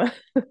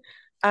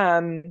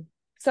um,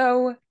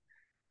 so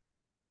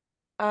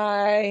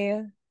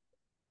I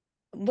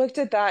looked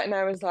at that and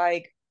I was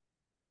like,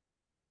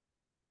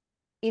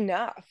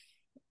 enough.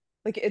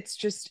 Like it's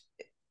just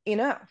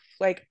enough.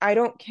 Like I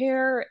don't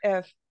care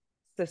if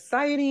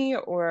society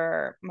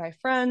or my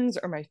friends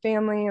or my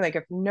family, like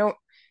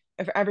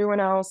if everyone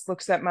else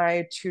looks at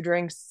my 2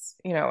 drinks,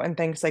 and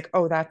thinks like,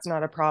 oh, that's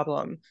not a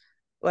problem.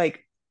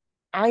 Like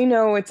I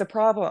know it's a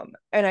problem.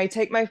 And I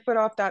take my foot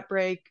off that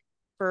brake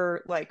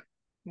for like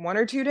 1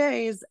 or 2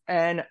 days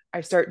and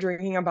I start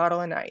drinking a bottle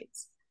a night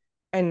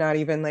and not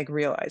even like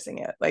realizing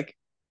it. Like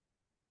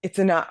it's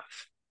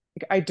enough.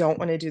 Like I don't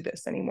want to do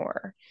this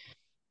anymore.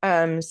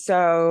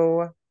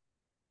 So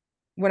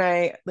when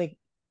I like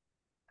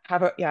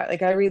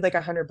I read like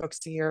 100 books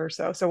a year or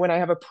so. So when I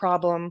have a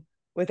problem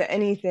with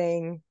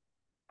anything,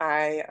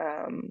 I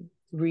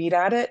read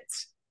at it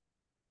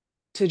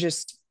to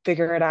just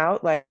figure it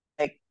out, like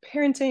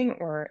parenting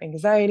or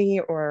anxiety,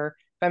 or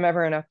if I'm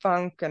ever in a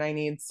funk and I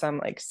need some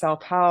like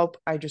self-help,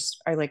 I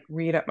like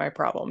read at my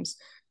problems.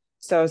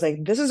 So I was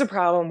like, this is a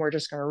problem. We're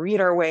just gonna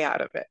read our way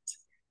out of it.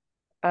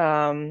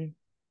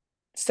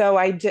 So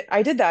I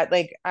did that.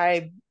 Like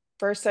I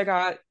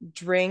got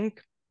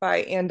Drink by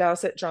Ann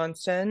Dowsett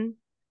Johnston,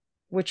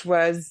 which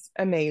was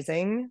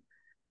amazing.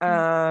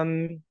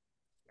 Um,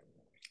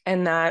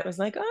 and that was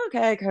like, oh,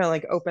 okay, I kind of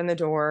like opened the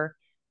door.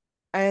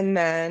 And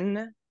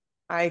then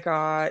I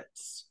got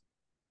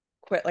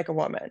Quit Like a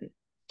Woman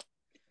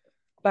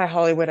by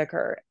Holly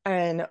Whitaker.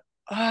 And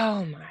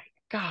oh my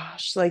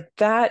gosh, like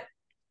that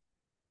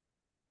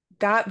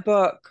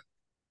book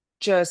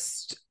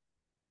just,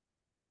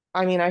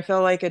 I mean, I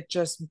feel like it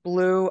just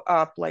blew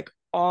up like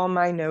all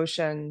my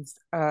notions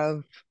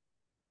of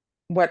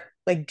what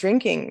like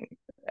drinking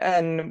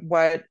and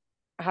what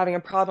having a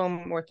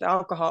problem with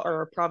alcohol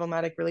or a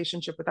problematic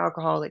relationship with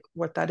alcohol, like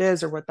what that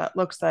is or what that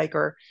looks like.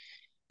 Or,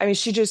 I mean,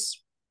 she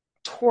just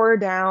tore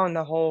down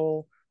the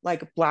whole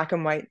like black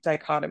and white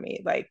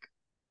dichotomy, like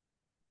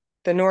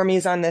the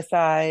normies on this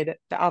side,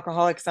 the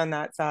alcoholics on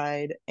that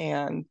side,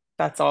 and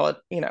that's all,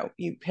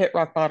 you hit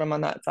rock bottom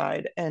on that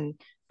side and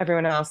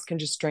everyone else can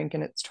just drink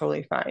and it's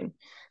totally fine.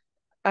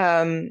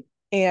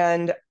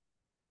 And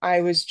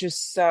I was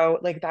just so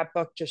like that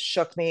book just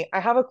shook me.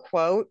 I have a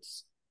quote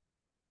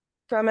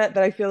from it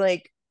that I feel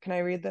like, can I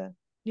read the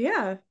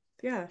Yeah,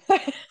 yeah.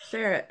 I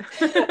Share it.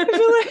 feel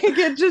like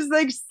it just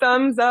like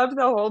sums up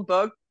the whole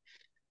book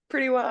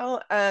pretty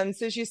well.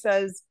 So she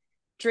says,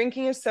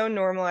 drinking is so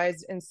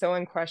normalized and so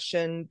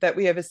unquestioned that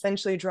we have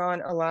essentially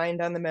drawn a line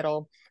down the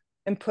middle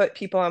and put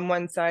people on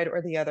one side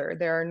or the other.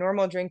 There are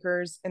normal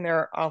drinkers and there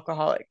are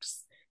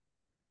alcoholics.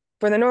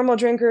 For the normal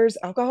drinkers,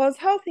 alcohol is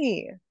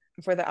healthy.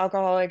 For the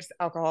alcoholics,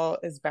 alcohol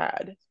is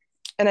bad.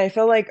 And I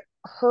feel like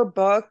her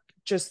book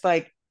just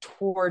like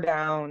tore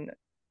down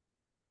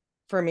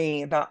for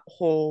me that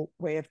whole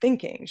way of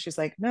thinking. She's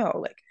like, no,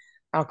 like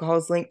alcohol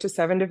is linked to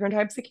 7 different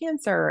types of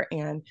cancer,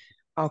 and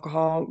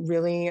alcohol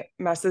really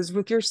messes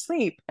with your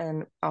sleep,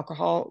 and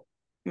alcohol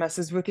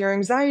messes with your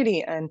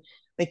anxiety. And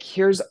like,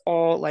 here's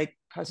all like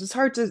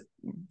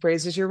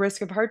raises your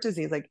risk of heart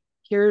disease. Like,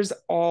 here's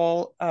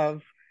all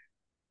of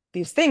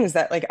these things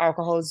that like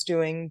alcohol is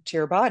doing to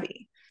your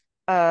body.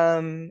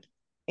 And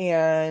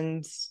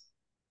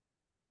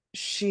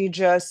she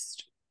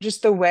just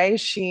the way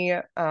she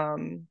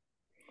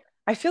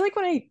I feel like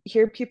when I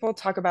hear people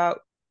talk about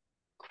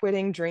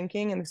quitting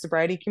drinking in the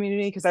sobriety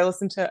community, because I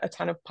listen to a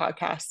ton of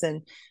podcasts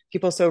and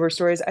people's sober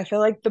stories, I feel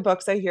like the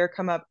books I hear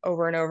come up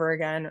over and over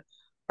again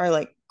are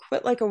like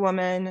Quit Like a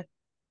Woman,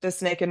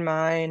 This Naked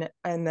Mind,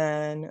 and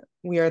then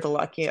We Are the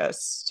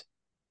Luckiest,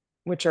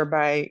 which are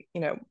by,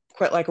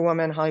 Quit Like a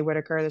Woman, Holly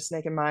Whitaker, This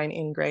Naked Mind,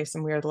 Annie Grace,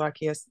 and We Are the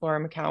Luckiest,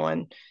 Laura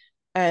McCowan.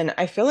 And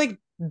I feel like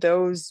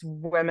those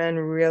women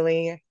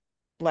really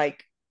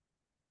like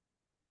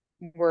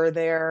were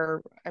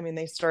there. I mean,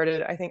 they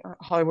started, I think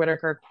Holly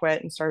Whitaker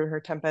quit and started her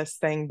Tempest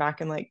thing back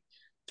in like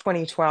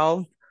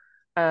 2012.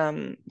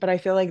 But I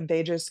feel like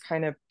they just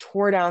kind of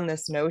tore down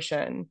this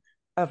notion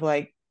of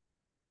like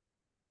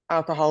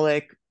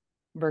alcoholic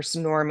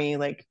versus normie,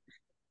 like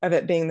of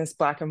it being this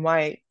black and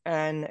white,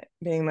 and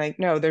being like,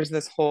 no, there's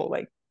this whole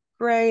like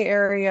gray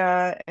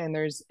area, and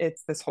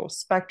it's this whole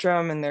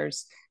spectrum, and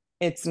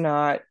it's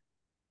not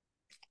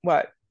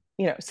what,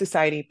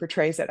 society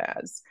portrays it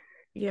as.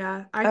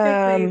 Yeah, I think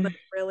they Um, like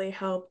really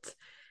helped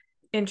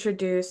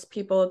introduce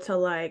people to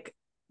like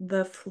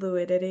the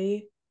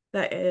fluidity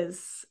that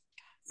is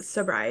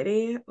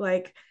sobriety.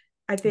 Like,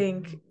 I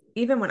think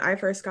even when I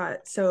first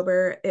got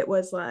sober, it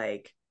was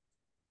like,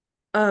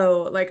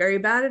 oh, like, are you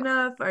bad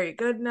enough? Are you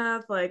good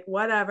enough? Like,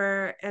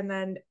 whatever. And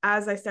then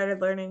as I started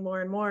learning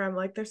more and more, I'm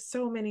like, there's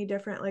so many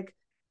different like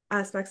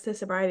aspects to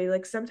sobriety.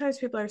 Like, sometimes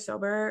people are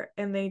sober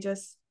and they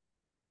just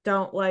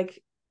don't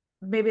like,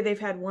 maybe they've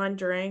had one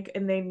drink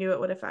and they knew it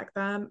would affect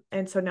them.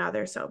 And so now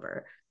they're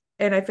sober.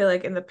 And I feel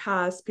like in the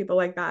past, people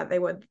like that,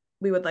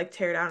 we would like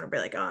tear down and be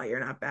like, oh, you're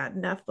not bad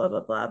enough, blah,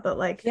 blah, blah. But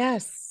like,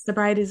 yes,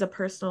 sobriety is a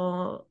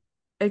personal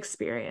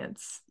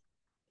experience.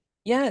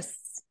 yes,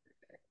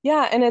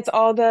 yeah, and it's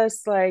all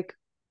this like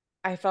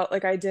I felt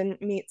like I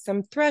didn't meet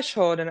some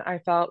threshold, and I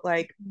felt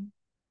like,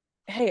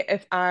 hey,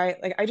 if I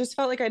just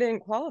felt like I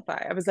didn't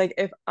qualify. I was like,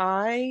 if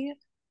I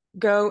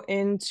go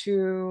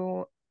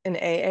into an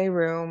AA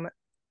room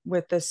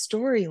with this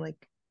story,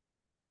 like,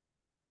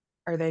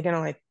 are they gonna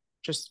like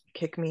just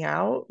kick me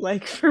out?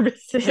 Like for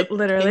being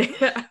Literally.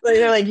 like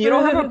they're like, you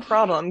don't have a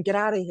problem, get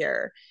out of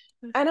here.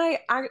 And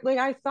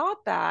I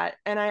thought that,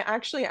 and I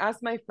actually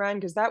asked my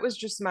friend, because that was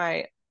just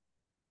my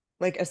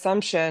like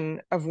assumption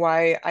of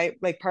why I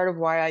like part of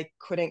why I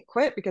couldn't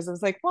quit, because I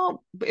was like,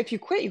 well, if you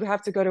quit, you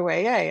have to go to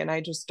AA, and I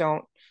just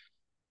don't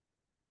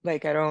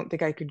like I don't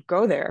think I could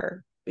go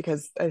there,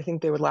 because I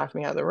think they would laugh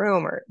me out of the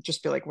room or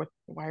just be like, what,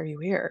 why are you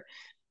here?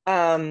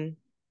 Um,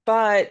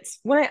 but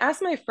when I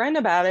asked my friend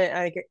about it,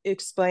 I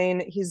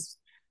explained he's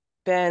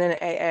been in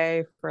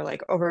AA for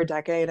like over a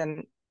decade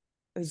and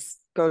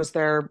goes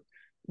there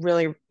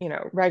really,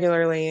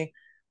 regularly.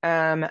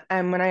 And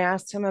when I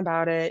asked him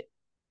about it,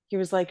 he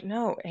was like,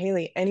 no,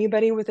 Hailey,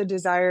 anybody with a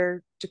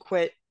desire to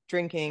quit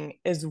drinking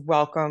is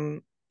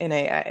welcome in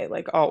AA,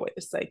 like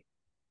always, like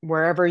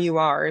wherever you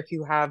are, if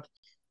you have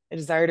a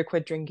desire to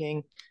quit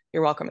drinking,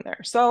 you're welcome in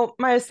there. So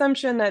my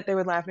assumption that they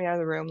would laugh me out of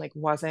the room like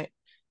wasn't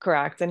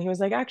correct. And he was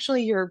like,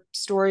 actually, your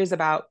story is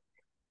about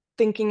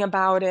thinking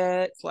about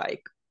it,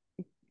 like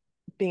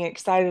being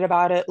excited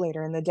about it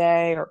later in the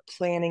day or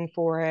planning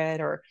for it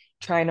or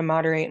trying to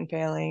moderate and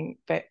failing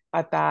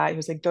at that. He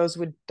was like, those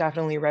would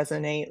definitely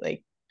resonate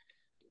like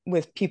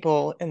with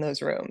people in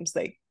those rooms.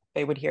 Like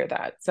they would hear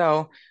that.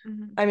 So,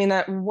 Mhm. I mean,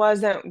 that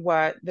wasn't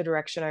what the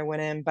direction I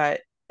went in,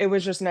 but it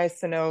was just nice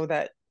to know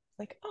that,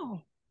 like,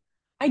 oh,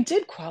 I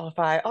did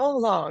qualify all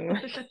along.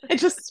 Like, I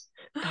just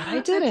thought I I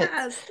didn't.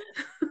 passed.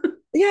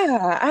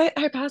 Yeah,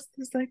 I passed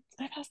this, like,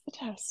 I passed the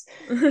test.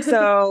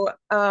 So,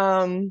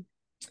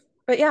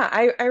 but yeah,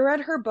 I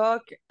read her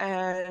book,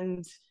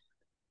 and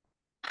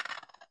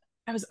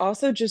I was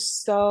also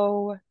just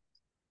so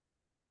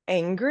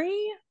angry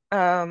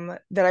that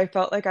I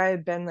felt like I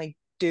had been like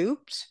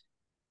duped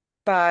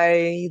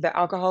by the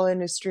alcohol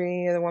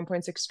industry, the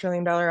 $1.6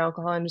 trillion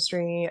alcohol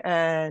industry,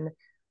 and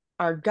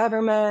our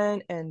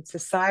government and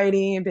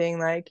society being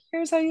like,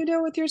 here's how you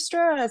deal with your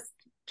stress.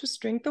 Just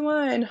drink the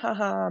wine.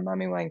 Haha,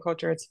 mommy wine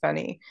culture. It's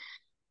funny.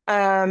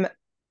 Um,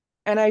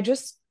 and I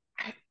just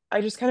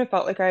kind of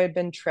felt like I had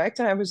been tricked,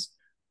 and I was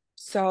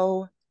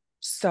so,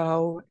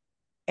 so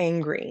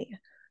angry.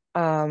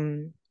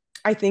 Um,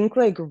 I think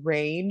like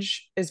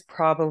rage is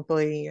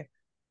probably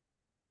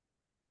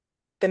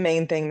the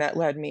main thing that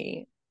led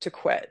me to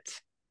quit.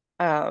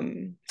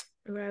 Um,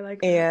 Ooh, I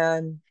like that.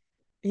 and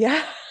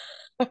yeah,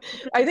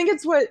 I think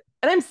it's what,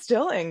 and I'm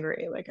still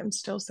angry. Like I'm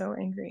still so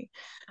angry.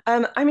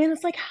 I mean,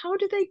 it's like, how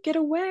did they get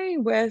away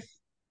with,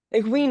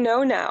 like, we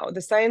know now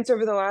the science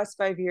over the last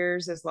 5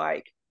 years is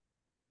like,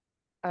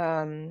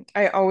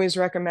 I always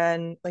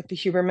recommend like the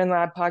Huberman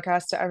Lab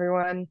podcast to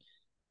everyone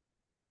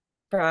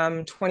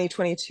from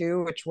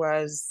 2022, which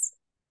was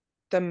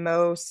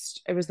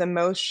it was the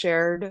most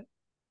shared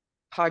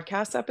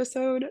podcast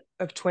episode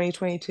of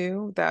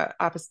 2022, the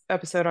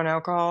episode on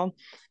alcohol.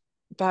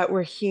 but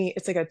where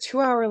it's like a 2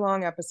 hour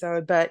long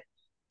episode, but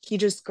he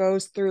just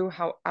goes through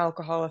how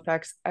alcohol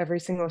affects every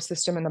single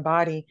system in the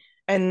body.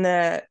 And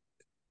the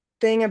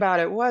thing about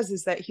it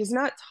is that he's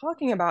not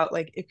talking about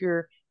like if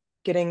you're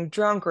getting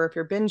drunk or if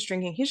you're binge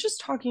drinking. He's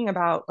just talking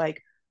about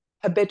like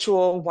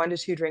habitual 1 to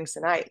 2 drinks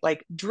a night,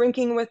 like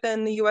drinking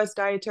within the US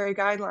dietary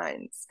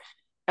guidelines,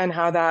 and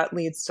how that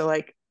leads to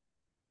like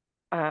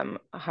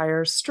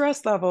higher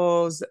stress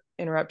levels,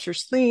 interrupts your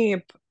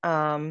sleep,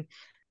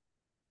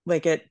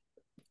 like it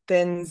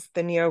thins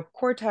the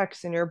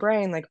neocortex in your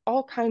brain, like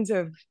all kinds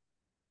of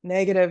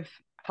negative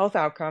health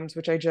outcomes,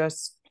 which I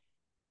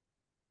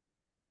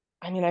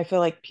mean, I feel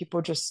like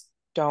people just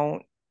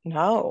don't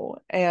know.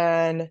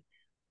 And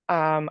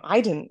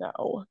I didn't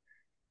know.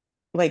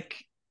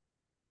 Like,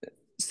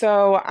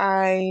 so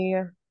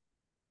I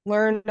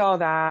learned all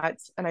that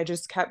and I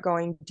just kept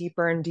going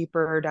deeper and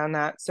deeper down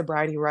that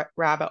sobriety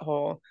rabbit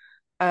hole.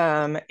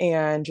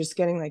 And just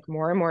getting like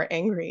more and more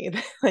angry.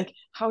 Like,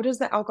 how does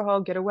the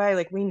alcohol get away?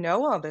 Like, we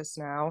know all this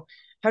now.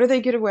 How do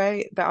they get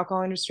away, the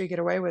alcohol industry get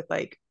away with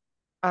like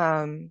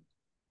um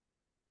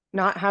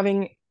not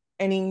having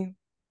any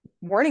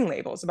warning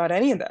labels about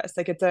any of this?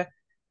 Like, it's a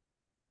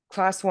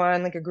class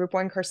one, like a group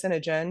one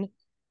carcinogen,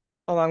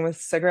 along with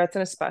cigarettes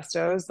and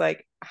asbestos.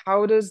 Like,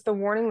 how does the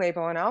warning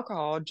label on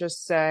alcohol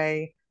just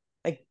say,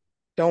 like,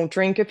 don't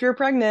drink if you're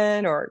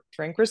pregnant, or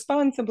drink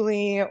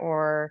responsibly,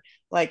 or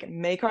like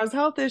may cause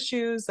health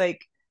issues?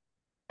 Like,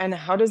 and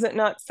how does it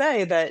not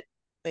say that,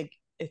 like,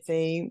 it's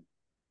a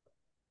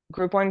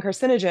group one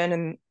carcinogen,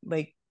 and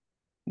like,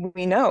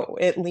 we know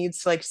it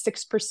leads to like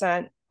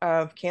 6%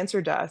 of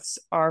cancer deaths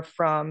are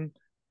from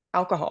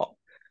alcohol.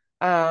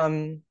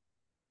 Um,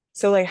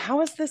 So like,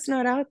 how is this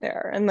not out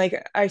there? And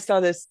like, I saw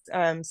this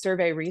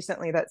survey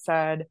recently that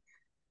said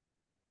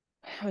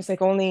it was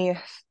like only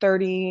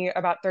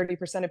about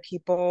 30% of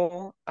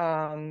people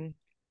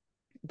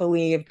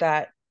believe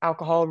that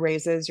alcohol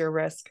raises your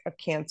risk of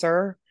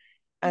cancer.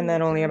 Oh And my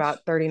then only gosh.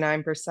 about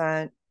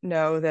 39%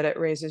 know that it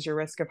raises your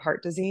risk of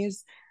heart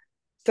disease.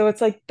 So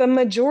it's like the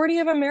majority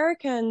of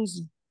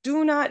Americans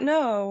do not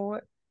know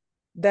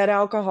that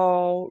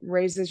alcohol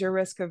raises your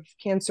risk of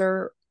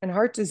cancer and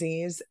heart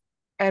disease.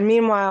 And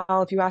meanwhile,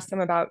 if you ask them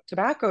about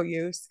tobacco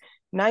use,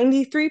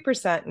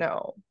 93%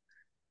 know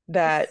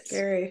That's that,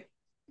 scary.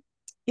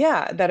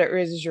 yeah, that it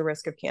raises your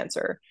risk of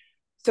cancer.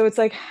 So it's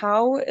like,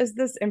 how is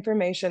this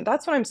information?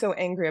 That's what I'm so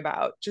angry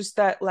about. Just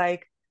that,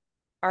 like,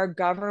 our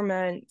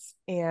government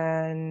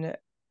and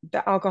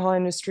the alcohol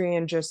industry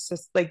and just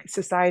like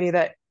society,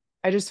 that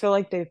I just feel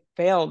like they've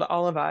failed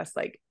all of us.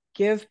 Like,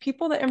 give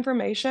people the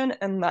information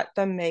and let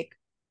them make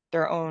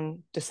their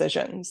own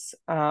decisions.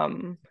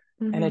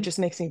 And it Hmm. just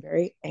makes me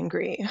very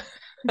angry.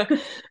 I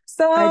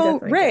So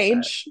definitely get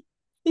that. rage,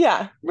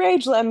 yeah,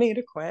 rage led me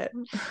to quit.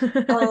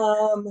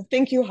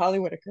 Thank you, Holly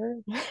Whitaker,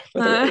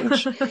 for the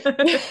rage.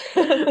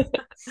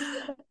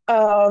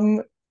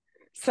 um,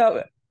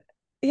 so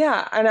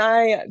yeah, and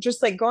I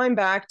just like going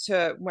back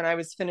to when I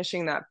was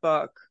finishing that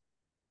book.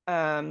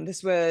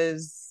 This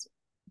was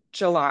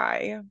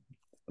July.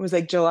 It was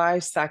like July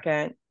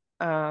 2nd.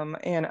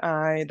 And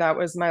that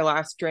was my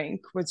last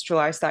drink, was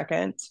July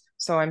 2nd.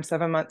 So I'm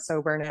 7 months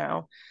sober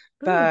now.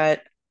 Ooh.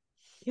 But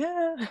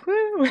yeah,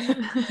 woo.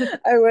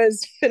 I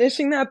was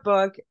finishing that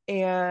book,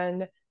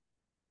 and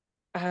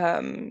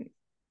um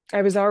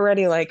I was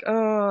already like,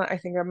 oh, I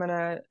think I'm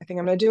gonna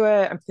do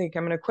it. I think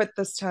I'm gonna quit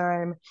this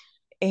time.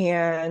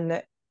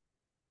 And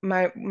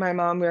my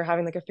mom, we were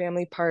having like a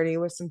family party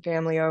with some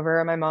family over,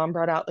 and my mom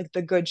brought out like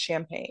the good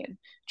champagne.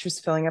 She was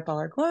filling up all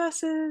our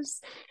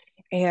glasses,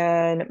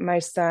 and my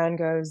son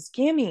goes,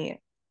 Gammy,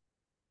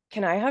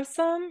 can I have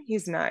some?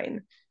 He's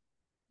 9.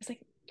 I was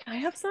like, can I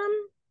have some?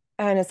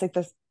 And it's like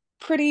this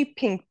pretty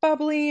pink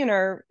bubbly in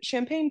our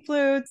champagne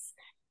flutes.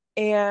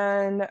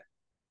 And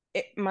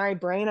my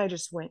brain, I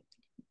just went,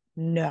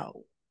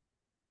 no,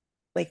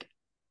 like,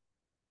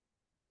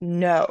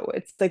 no.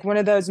 It's like one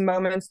of those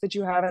moments that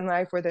you have in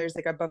life where there's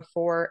like a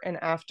before and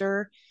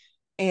after.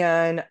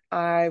 And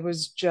I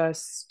was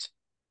just,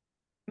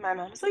 my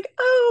mom was like,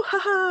 oh,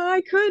 haha,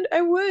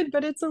 I would,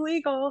 but it's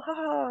illegal,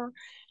 haha.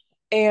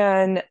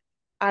 And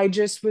I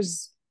just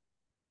was,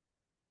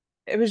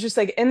 it was just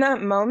like in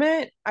that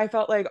moment, I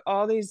felt like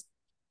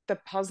the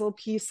puzzle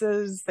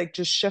pieces like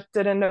just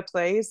shifted into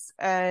place.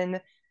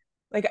 And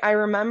like I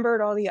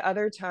remembered all the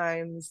other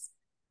times,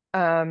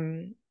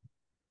 um,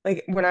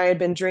 like when I had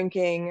been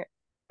drinking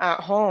at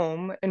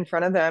home in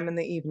front of them in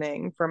the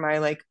evening for my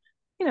like,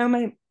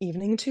 my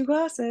evening 2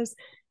 glasses.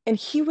 And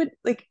he would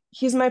like,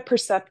 he's my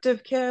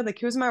perceptive kid. Like,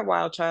 he was my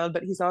wild child,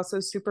 but he's also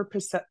super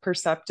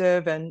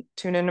perceptive and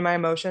tune into my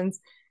emotions.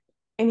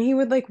 And he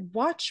would like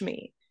watch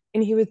me,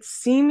 and he would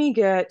see me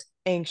get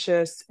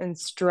anxious and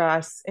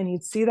stress, and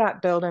he'd see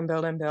that build and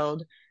build and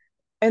build.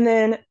 And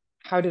then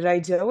how did I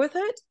deal with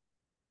it?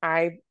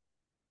 I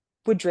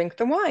would drink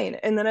the wine,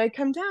 and then I'd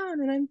come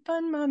down and I'm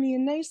fun mommy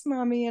and nice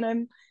mommy and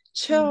I'm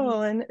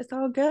chill Hmm. and it's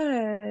all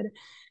good.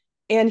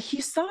 And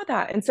he saw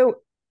that. And so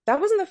that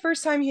wasn't the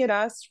first time he had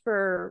asked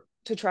for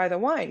to try the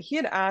wine. He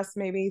had asked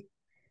maybe,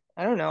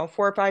 I don't know,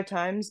 4 or 5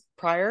 times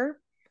prior.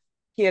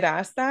 he had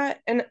asked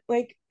that. And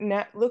like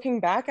looking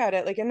back at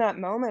it, like in that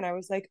moment, I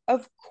was like,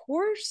 of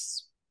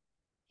course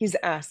he's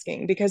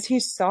asking, because he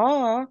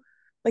saw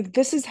like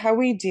this is how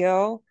we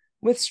deal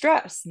with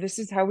stress. This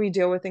is how we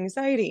deal with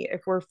anxiety.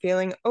 If we're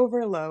feeling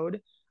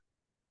overload,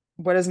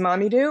 what does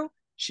mommy do?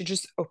 She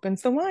just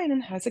opens the wine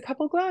and has a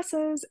couple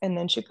glasses and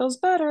then she feels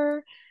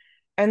better.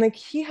 And like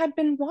he had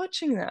been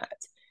watching that.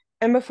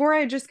 And before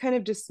I just kind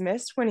of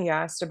dismissed when he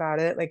asked about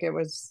it, like it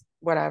was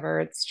whatever,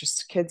 it's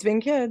just kids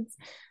being kids.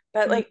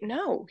 But Mhm. like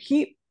no,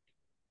 he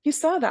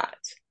saw that.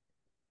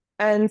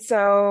 And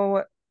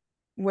so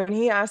when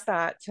he asked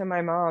that to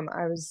my mom,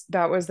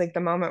 that was like the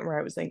moment where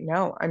I was like,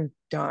 no, I'm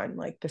done.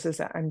 Like this is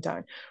it. I'm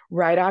done.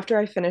 Right after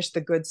I finished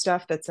the good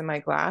stuff that's in my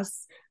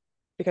glass,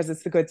 because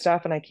it's the good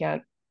stuff and I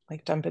can't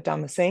like dump it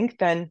down the sink,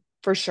 then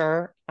for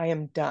sure I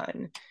am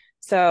done.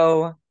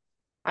 So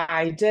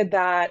I did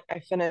that. I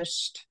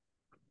finished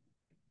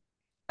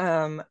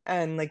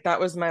and like that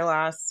was my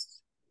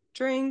last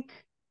drink.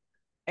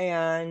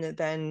 And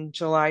then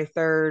July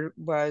 3rd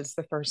was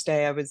the first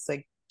day I was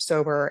like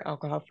sober,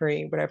 alcohol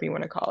free, whatever you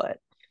want to call it.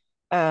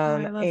 Oh,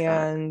 I love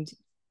that. And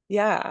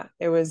yeah,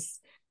 it was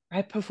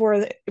right before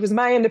it was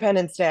my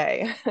Independence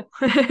Day.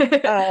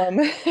 um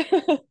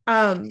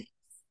Um,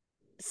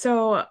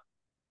 so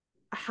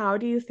how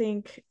do you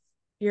think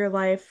your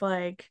life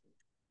like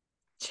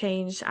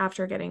changed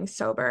after getting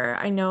sober?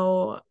 I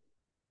know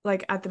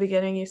like at the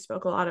beginning you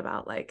spoke a lot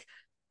about like,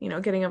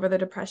 getting over the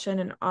depression,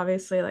 and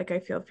obviously like I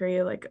feel for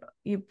you, like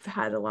you've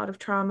had a lot of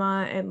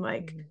trauma and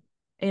like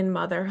in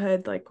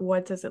motherhood, like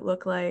what does it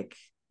look like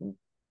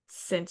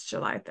since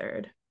July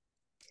 3rd?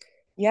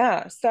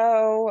 yeah,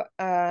 so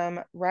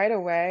right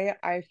away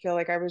I feel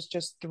like I was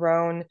just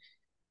thrown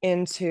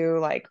into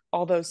like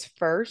all those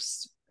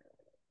firsts.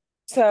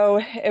 So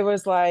it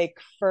was like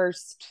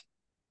first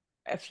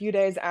a few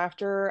days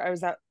after I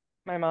was at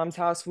my mom's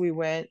house, we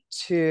went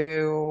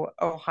to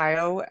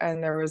Ohio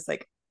and there was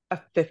like a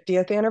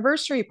 50th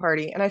anniversary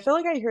party. And I feel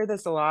like I hear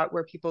this a lot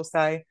where people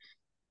say,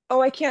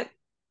 "Oh, I can't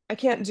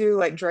do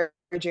like dry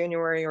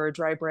January or a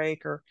dry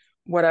break or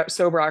what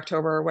sober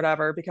October or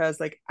whatever because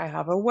like I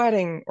have a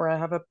wedding or I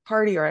have a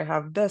party or I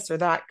have this or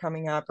that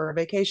coming up or a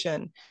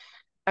vacation."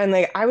 And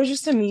like I was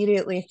just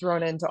immediately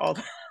thrown into all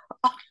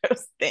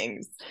those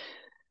things.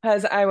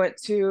 Because I went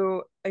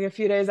to like a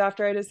few days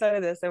after I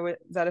decided this, I was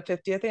at a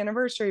 50th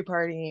anniversary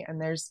party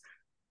and there's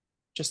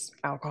just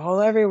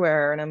alcohol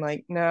everywhere. And I'm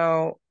like,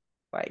 no,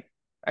 like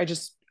I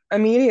just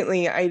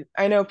immediately I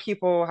know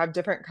people have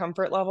different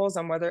comfort levels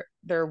on whether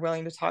they're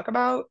willing to talk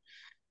about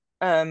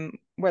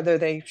whether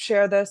they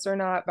share this or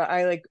not. But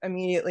I like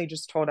immediately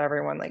just told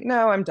everyone, like,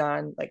 no, I'm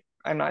done. Like,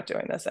 I'm not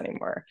doing this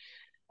anymore.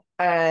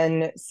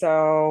 And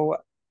so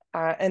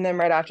and then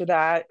right after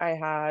that, I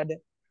had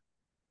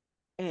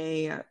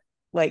a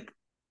like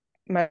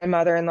my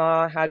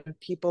mother-in-law had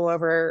people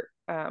over,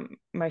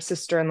 my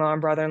sister-in-law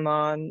and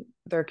brother-in-law and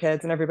their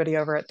kids and everybody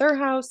over at their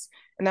house.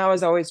 And that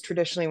was always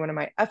traditionally one of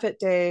my effort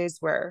days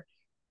where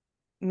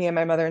me and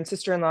my mother and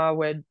sister-in-law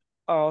would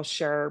all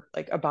share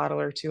like a bottle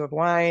or two of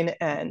wine.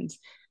 And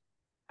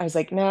I was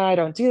like, no, I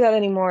don't do that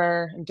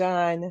anymore. I'm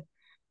done.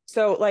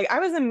 So like I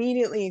was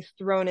immediately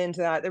thrown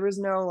into that. There was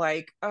no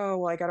like, oh,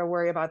 well, I got to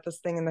worry about this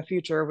thing in the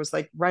future. It was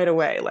like right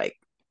away, like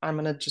I'm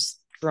gonna just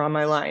draw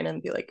my line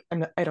and be like,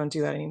 I don't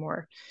do that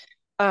anymore.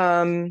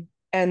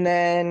 And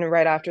then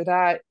right after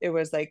that, it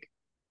was like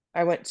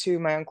I went to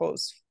my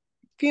uncle's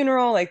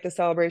funeral, like the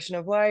celebration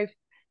of life,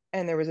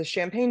 and there was a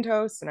champagne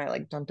toast, and I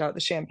like dumped out the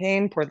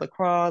champagne, poured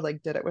LaCroix,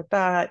 like did it with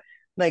that,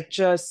 like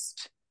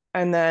just,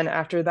 and then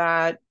after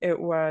that, it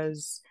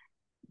was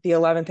the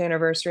 11th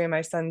anniversary of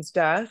my son's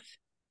death,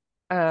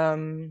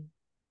 um,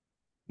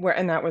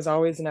 and that was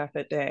always an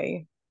effort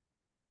day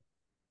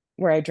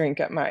where I drink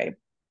at my,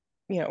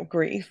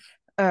 grief.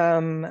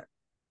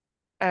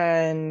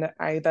 And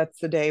that's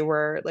the day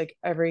where like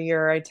every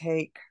year I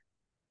take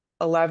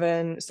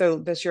 11. So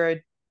this year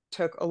I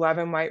took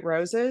 11 white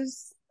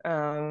roses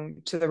to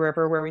the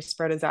river where we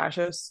spread his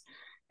ashes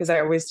because I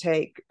always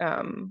take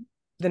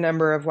the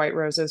number of white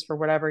roses for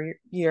whatever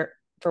year,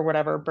 for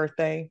whatever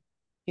birthday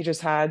he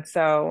just had.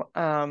 So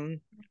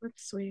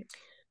That's sweet.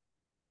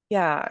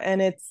 yeah,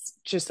 and it's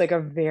just like a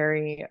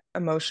very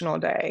emotional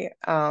day,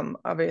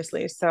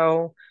 obviously.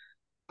 So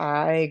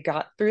I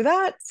got through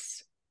that,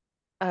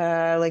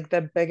 like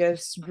the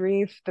biggest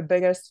grief, the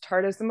biggest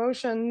hardest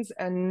emotions,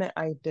 and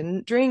I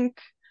didn't drink.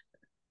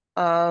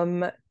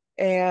 Um,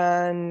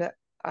 and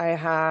I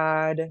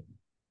had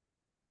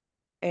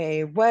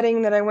a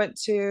wedding that I went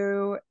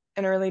to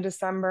in early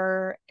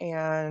December,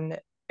 and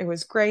it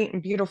was great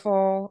and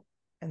beautiful.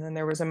 And then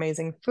there was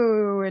amazing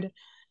food.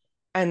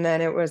 And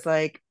then it was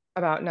like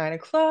about 9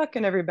 o'clock,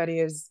 and everybody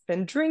has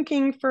been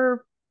drinking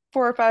for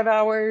 4 or 5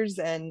 hours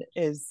and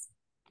is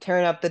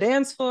tearing up the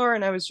dance floor.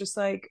 And I was just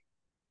like,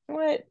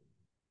 what?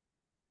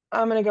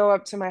 I'm gonna go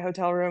up to my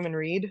hotel room and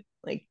read.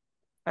 Like,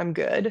 I'm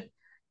good.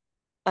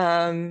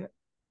 Um,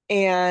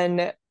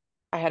 and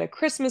I had a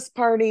Christmas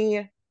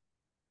party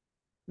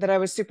that I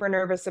was super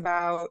nervous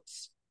about.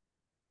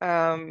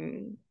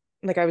 Um,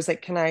 like I was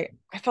like, I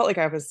felt like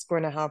I was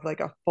going to have like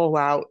a full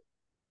out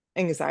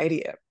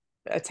anxiety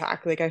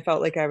attack. Like I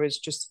felt like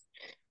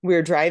we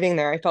were driving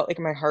there. I felt like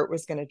my heart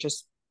was going to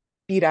just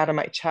beat out of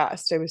my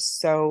chest. I was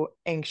so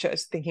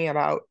anxious thinking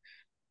about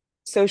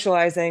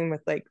socializing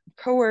with like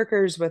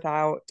coworkers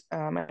without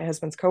my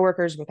husband's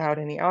coworkers without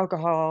any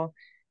alcohol.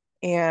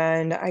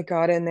 And I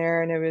got in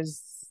there and it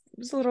was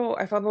a little,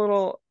 I felt a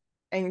little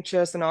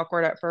anxious and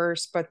awkward at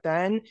first, but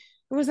then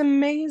it was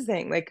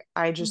amazing. Like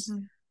I just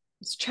Mhm.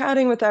 was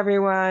chatting with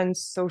everyone,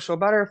 social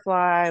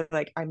butterfly.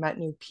 Like I met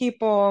new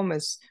people,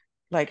 was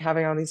like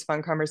having all these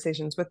fun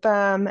conversations with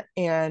them.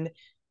 And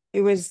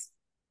it was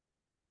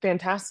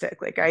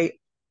fantastic. Like I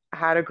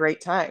had a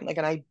great time. Like,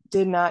 and I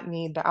did not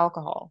need the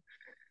alcohol.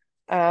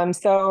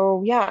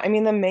 So yeah, I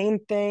mean, the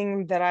main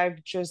thing that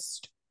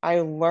I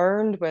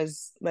learned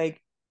was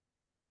like,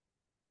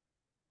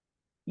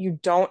 you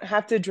don't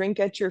have to drink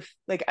at your,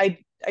 like, I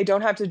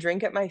don't have to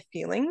drink at my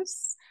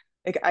feelings.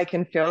 Like I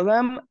can feel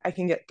them, I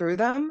can get through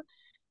them.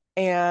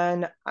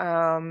 And,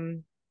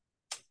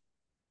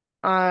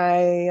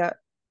 I,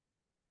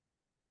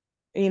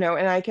 and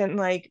I can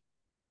like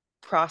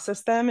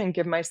process them and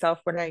give myself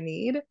what I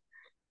need.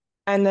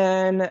 And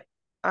then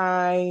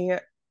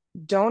I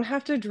don't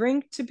have to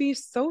drink to be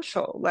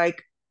social.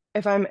 Like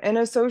if I'm in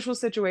a social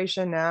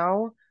situation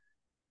now,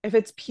 if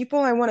it's people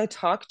I want to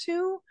talk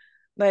to,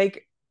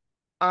 like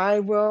I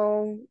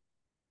will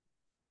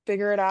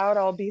figure it out.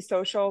 I'll be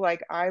social.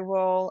 Like I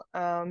will,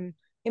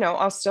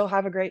 I'll still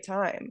have a great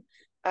time.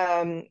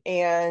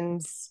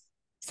 And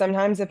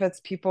sometimes if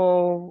it's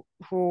people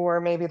who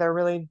are maybe they're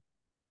really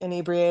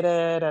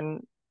inebriated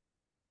and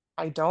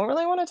I don't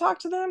really want to talk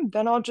to them,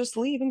 then I'll just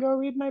leave and go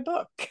read my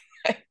book.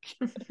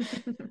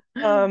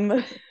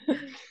 um,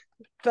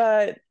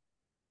 but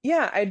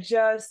yeah, I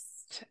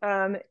just,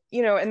 and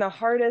the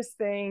hardest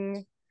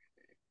thing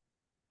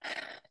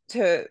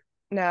to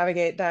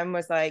navigate them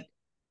was like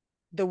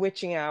the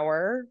witching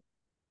hour.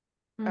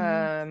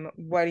 Mhm.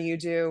 What do you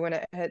do when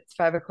it hits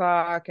 5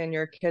 o'clock and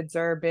your kids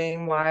are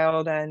being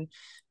wild and,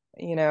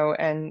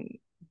 and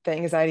the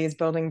anxiety is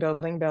building,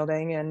 building,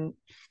 building, and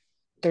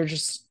they're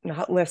just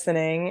not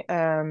listening.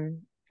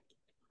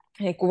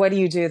 Like, what do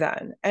you do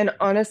then? And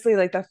honestly,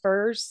 like the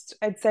first,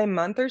 I'd say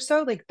month or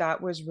so, like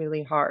that was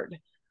really hard.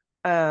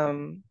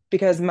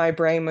 Because my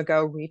brain would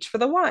go reach for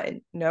the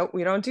wine. Nope,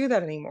 we don't do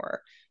that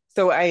anymore.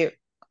 So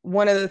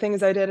one of the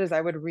things I did is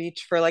I would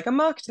reach for like a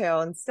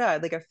mocktail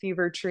instead, like a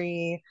fever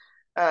tree.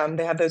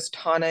 They have those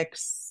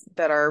tonics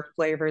that are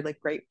flavored like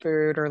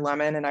grapefruit or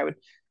lemon, and I would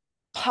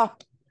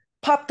pop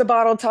pop the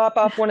bottle top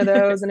off one of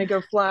those and it'd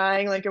go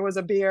flying like it was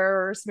a beer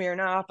or a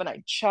Smirnoff, and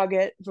I'd chug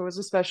it if it was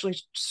a especially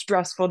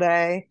stressful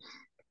day.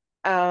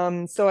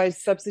 So I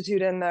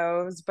substitute in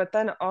those, but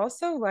then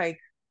also like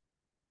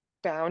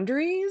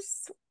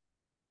boundaries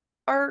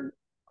are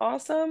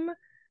awesome.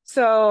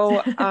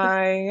 So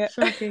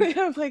Shocking.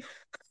 I'm like,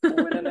 who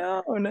would have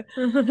known?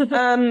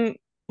 Um,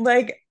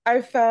 like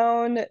I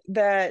found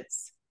that,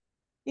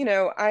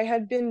 I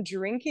had been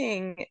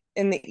drinking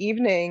in the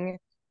evening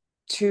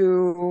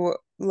to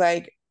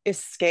like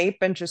escape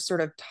and just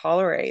sort of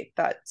tolerate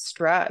that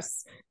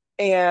stress.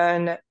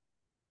 And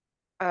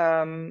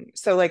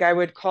so like I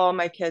would call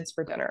my kids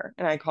for dinner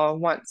and I call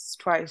once,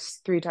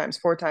 twice, three times,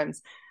 four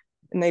times,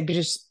 and they'd be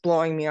just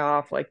blowing me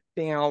off, like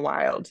being all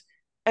wild.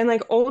 And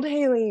like old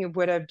Hailey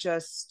would have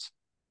just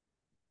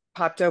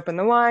popped open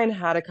the wine,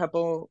 had a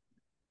couple,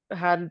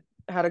 had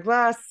a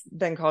glass,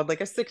 then called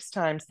like a sixth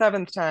time,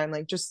 seventh time,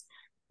 like just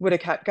would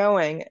have kept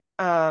going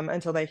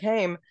until they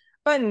came.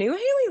 But new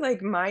Hailey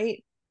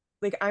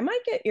like I might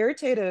get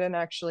irritated and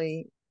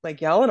actually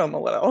like yell at them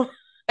a little.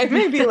 I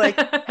may be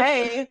like,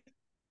 hey,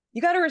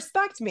 you got to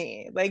respect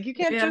me. Like you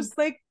can't Yeah. just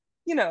like,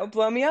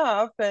 blow me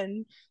off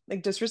and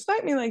like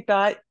disrespect me like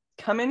that.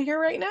 Come in here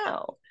right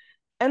now.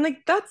 And like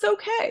that's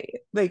okay.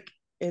 Like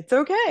it's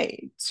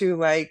okay to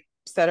like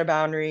set a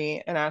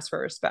boundary and ask for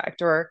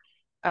respect. Or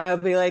I'll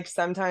be like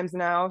sometimes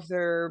now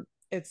if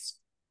it's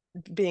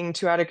being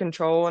too out of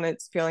control and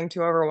it's feeling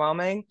too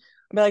overwhelming,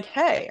 I'll be like,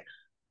 hey,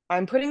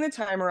 I'm putting the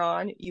timer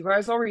on. You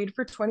guys all read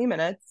for 20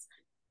 minutes.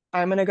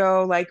 I'm gonna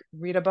go like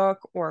read a book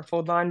or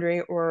fold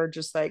laundry or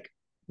just like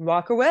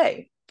walk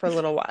away for a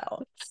little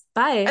while.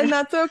 And Bye.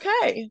 that's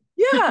okay.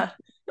 Yeah.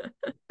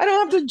 I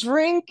don't have to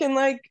drink and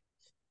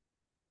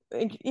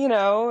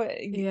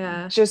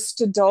Yeah. just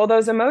to dull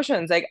those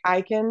emotions. Like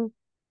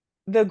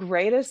the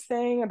greatest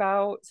thing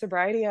about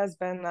sobriety has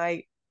been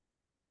like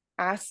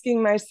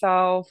asking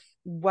myself,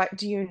 what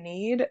do you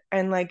need?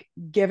 And like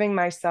giving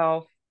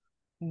myself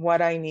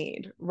what I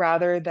need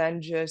rather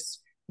than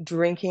just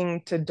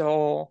drinking to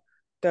dull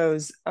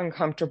those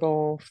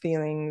uncomfortable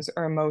feelings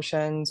or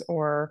emotions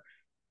or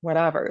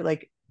whatever.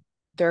 Like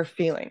they're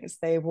feelings,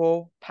 they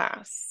will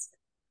pass.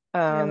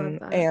 I love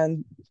that.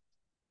 And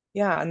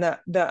yeah, and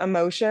the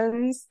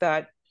emotions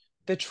that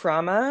the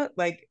trauma,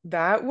 like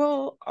that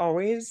will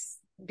always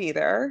be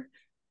there.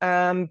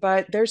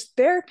 But there's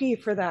therapy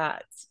for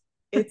that.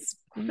 It's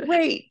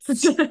great.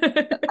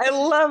 I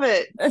love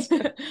it.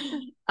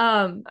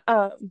 Um,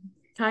 Um,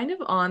 Kind of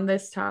on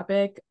this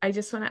topic, I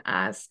just want to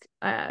ask,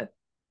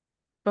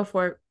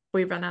 before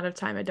we run out of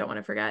time, I don't want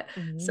to forget.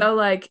 Mhm. So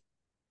like,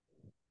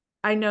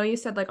 I know you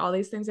said like all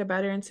these things are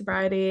better in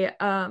sobriety.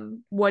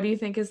 What do you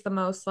think is the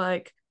most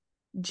like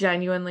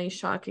genuinely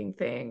shocking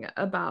thing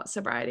about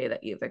sobriety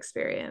that you've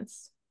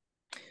experienced?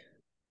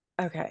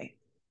 Okay.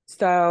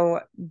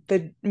 So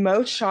the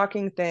most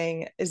shocking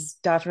thing is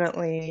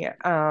definitely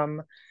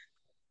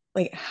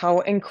like how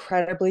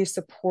incredibly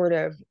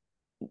supportive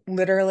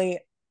literally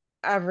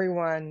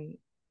everyone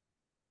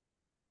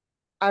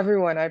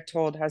everyone I've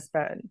told has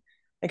been.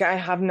 Like I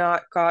have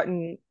not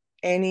gotten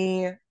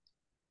any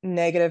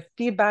negative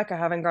feedback. I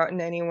haven't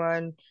gotten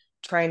anyone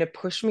trying to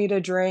push me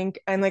to drink.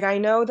 And like I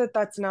know that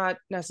that's not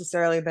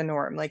necessarily the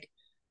norm. Like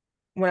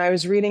when I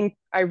was reading,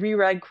 I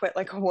reread Quit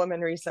Like a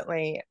Woman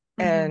recently,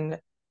 Mm-hmm. and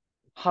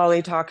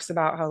Holly talks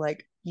about how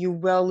like you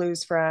will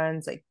lose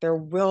friends, like there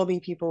will be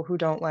people who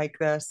don't like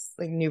this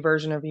like new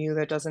version of you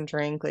that doesn't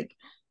drink, like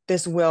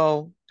this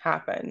will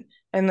happen.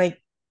 And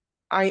like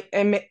I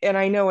am, and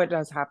I know it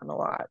does happen a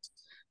lot.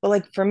 But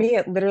like for me,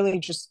 it literally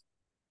just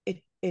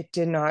it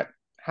did not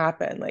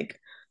happen. Like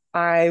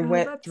I Oh,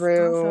 went that's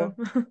through,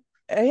 awesome.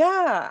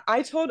 yeah,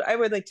 I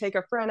would like take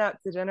a friend out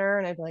to dinner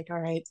and I'd be like, all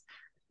right,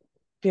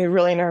 be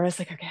really nervous,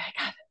 like, okay,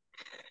 I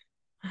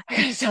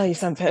gotta tell you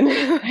something.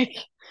 Like,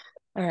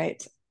 all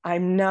right,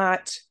 I'm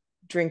not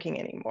drinking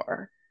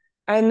anymore.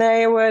 And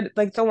they would,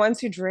 like, the ones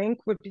who drink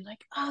would be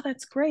like, oh,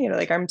 that's great.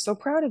 Like, I'm so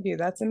proud of you.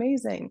 That's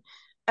amazing.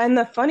 And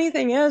the funny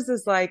thing is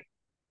like,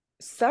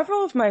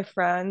 several of my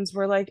friends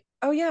were like,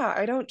 oh, yeah,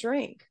 I don't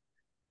drink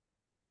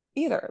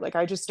either. Like,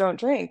 I just don't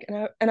drink.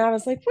 And I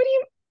was like, what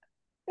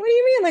do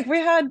you mean? Like, we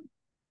had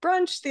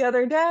brunch the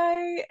other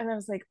day. And I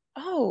was like,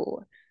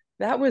 oh,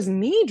 that was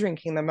me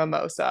drinking the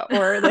mimosa.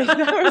 Or like,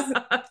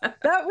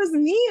 that was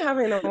me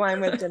having the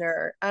wine with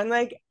dinner. And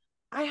like,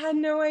 I had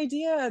no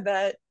idea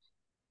that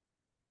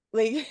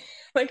like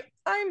like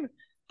I'm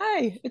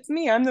hi, it's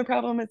me. I'm the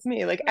problem. It's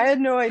me. Like I had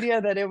no idea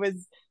that it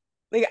was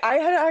like I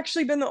had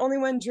actually been the only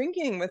one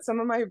drinking with some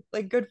of my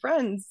like good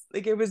friends.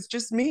 Like it was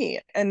just me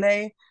and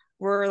they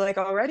were like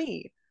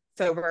already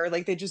sober.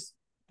 Like they just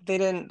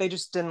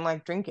didn't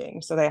like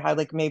drinking. So they had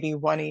like maybe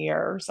one a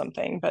year or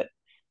something. But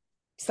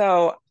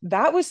so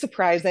that was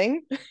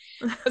surprising.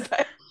 'Cause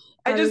I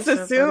That just is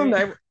so assumed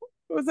funny.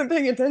 I wasn't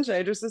paying attention.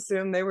 I just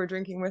assumed they were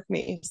drinking with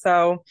me.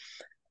 So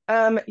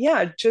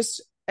yeah,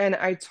 just and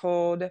I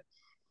told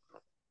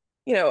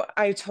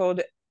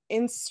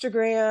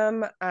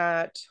Instagram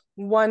at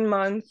 1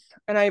 month,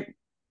 and I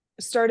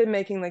started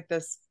making like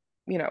this,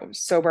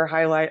 sober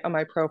highlight on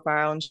my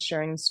profile and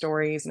sharing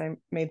stories, and I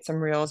made some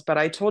reels, but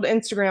I told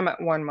Instagram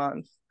at 1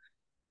 month,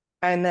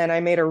 and then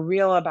I made a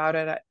reel about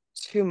it at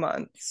 2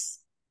 months.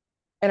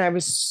 And I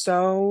was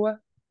so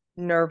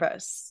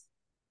nervous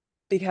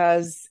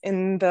because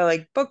in the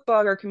like book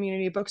blogger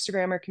community,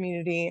 bookstagrammer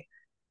community,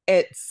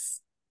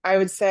 it's I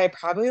would say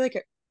probably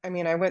like I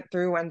mean, I went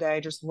through one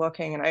day just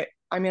looking and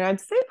I mean,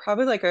 I'd say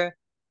probably like a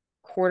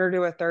quarter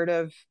to a third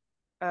of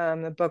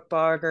the book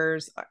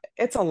bloggers,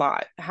 it's a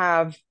lot,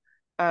 have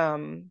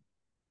um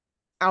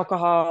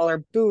alcohol or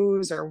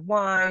booze or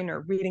wine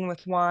or reading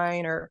with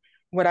wine or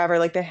whatever.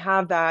 Like they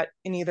have that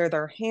in either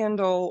their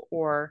handle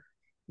or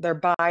their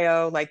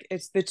bio. Like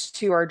it's the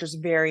two are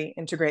just very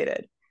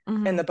integrated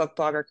in Hmm. the book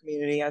blogger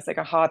community as like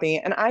a hobby.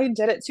 And I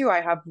did it too.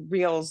 I have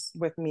reels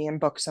with me and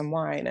books and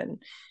wine,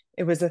 and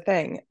it was a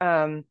thing.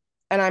 And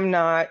I'm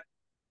not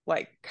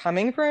like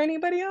coming for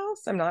anybody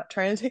else. I'm not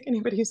trying to take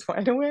anybody's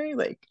wine away.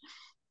 Like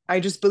I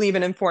just believe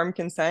in informed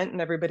consent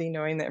and everybody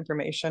knowing the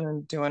information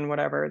and doing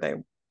whatever they,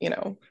 you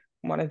know,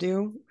 want to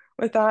do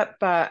with that.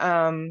 But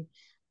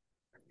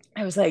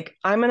I was like,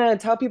 I'm gonna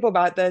tell people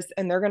about this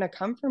and they're gonna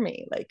come for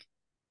me. Like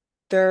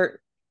they're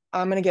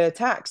I'm gonna get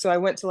attacked. So I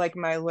went to like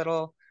my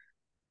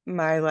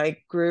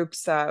like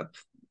groups of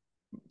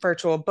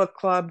virtual book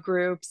club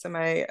groups and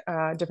my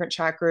different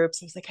chat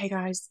groups. I was like, hey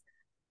guys,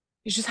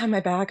 you just have my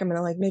back. I'm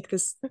gonna like make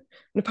this I'm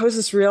gonna post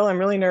this reel. I'm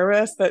really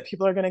nervous that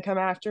people are gonna come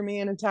after me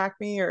and attack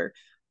me or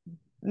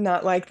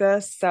not like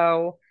this.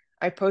 So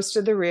I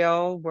posted the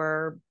reel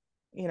where,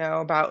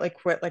 about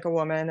like Quit Like a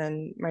Woman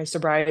and my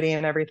sobriety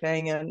and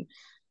everything. And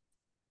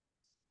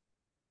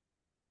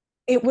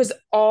it was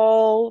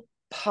all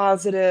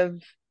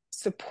positive,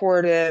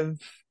 supportive,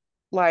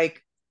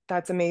 like,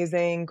 that's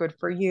amazing, good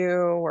for you.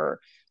 Or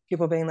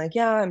people being like,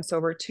 yeah, I'm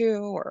sober too.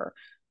 Or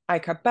I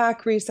cut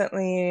back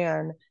recently.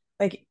 And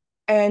like,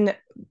 and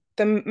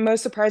the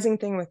most surprising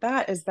thing with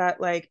that is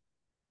that like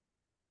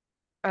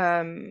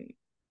um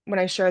when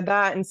I shared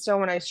that and still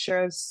when I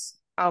share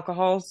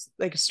alcohol's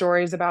like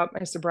stories about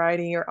my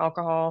sobriety or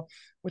alcohol,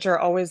 which are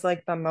always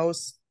like the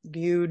most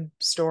viewed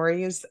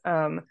stories,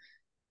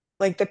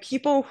 like the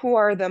people who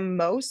are the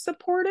most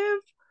supportive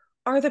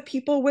are the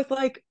people with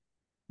like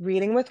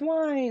reading with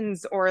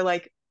wines or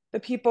like the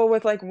people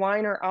with like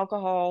wine or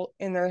alcohol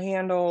in their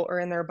handle or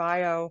in their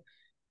bio,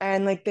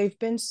 and like they've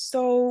been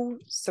so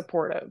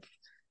supportive.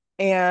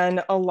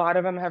 And a lot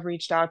of them have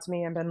reached out to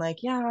me and been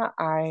like, yeah,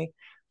 a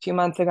few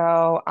months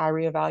ago, I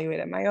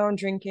reevaluated my own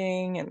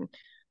drinking and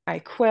I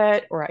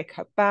quit or I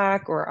cut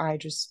back or I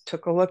just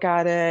took a look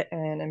at it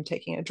and I'm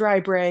taking a dry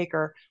break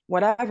or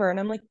whatever. And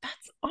I'm like,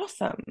 that's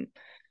awesome.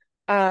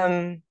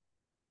 Um,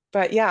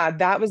 but yeah,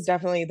 that was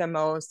definitely the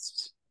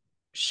most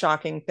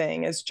shocking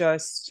thing is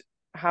just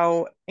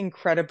how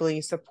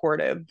incredibly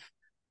supportive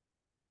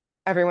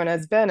everyone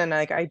has been. And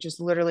like, I just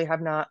literally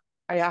have not,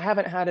 I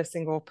haven't had a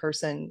single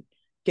person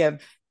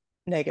give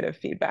negative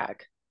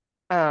feedback.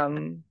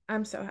 I'm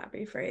so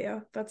happy for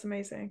you. That's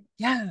amazing.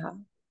 Yeah. I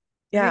think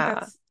Yeah.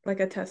 that's like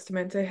a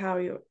testament to how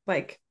you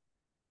like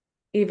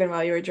even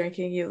while you were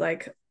drinking, you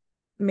like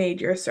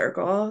made your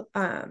circle.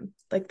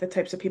 Like the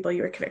types of people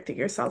you were connecting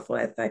yourself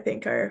with, I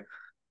think are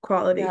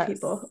quality Yes.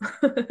 people.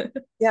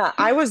 Yeah,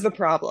 I was the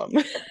problem.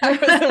 I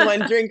was the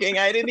one drinking.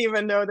 I didn't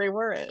even know they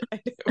weren't.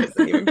 I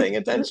wasn't even paying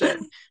attention.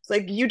 It's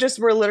like you just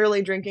were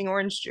literally drinking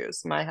orange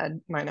juice.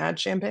 Mine had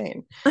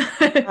champagne.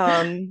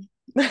 Um,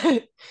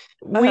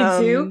 We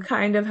do um,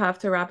 kind of have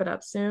to wrap it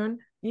up soon.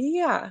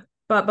 yeah.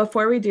 But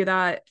before we do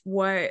that,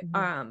 what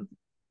Mhm.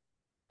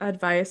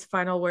 advice,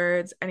 final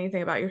words,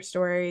 anything about your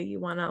story you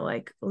want to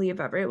like leave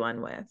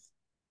everyone with?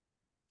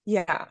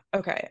 Yeah.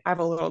 Okay. I have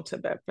a little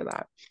tidbit for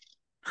that.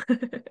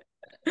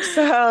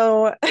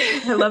 So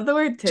I love the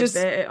word just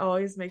tidbit. It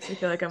always makes me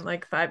feel like I'm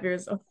like 5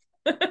 years old.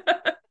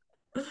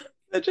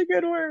 such a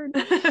good word.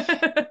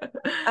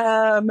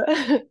 Um,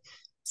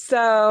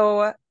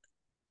 so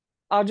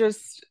I'll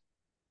just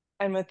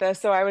end with this.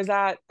 So I was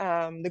at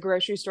the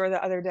grocery store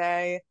the other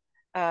day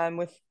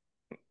with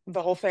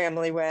the whole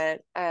family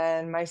went,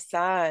 and my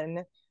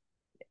son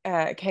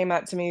came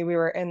up to me. We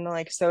were in the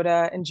like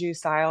soda and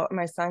juice aisle.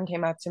 My son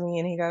came up to me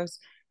and he goes,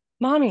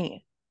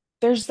 "Mommy,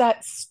 there's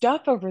that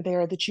stuff over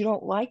there that you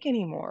don't like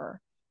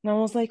anymore." And I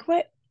was like,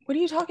 "What? What are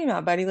you talking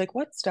about, buddy? Like,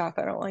 what stuff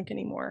I don't like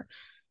anymore?"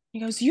 He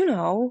goes, "You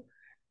know,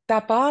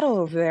 that bottle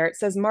over there, it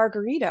says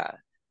margarita.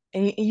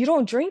 And you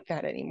don't drink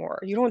that anymore.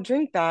 You don't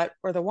drink that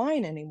or the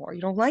wine anymore.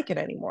 You don't like it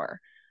anymore."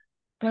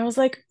 And I was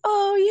like,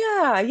 "Oh,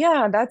 yeah,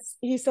 yeah. That's,"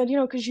 he said,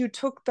 because you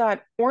took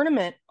that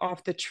ornament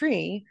off the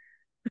tree.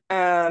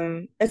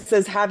 It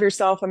says, "Have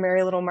yourself a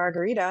merry little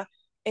margarita."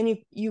 And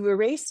you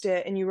erased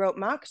it and you wrote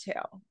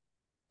mocktail.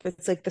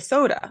 It's like the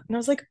soda. And I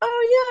was like,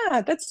 "Oh,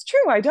 yeah, that's true.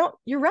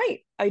 You're right.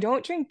 I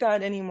don't drink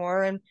that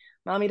anymore. And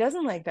mommy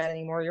doesn't like that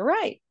anymore. You're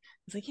right."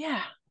 I was like,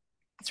 "Yeah,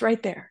 it's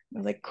right there." I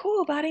was like,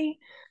 "Cool, buddy."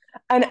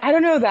 And I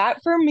don't know,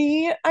 that for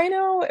me, I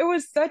know it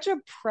was such a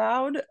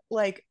proud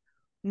like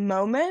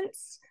moment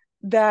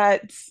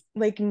that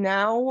like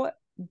now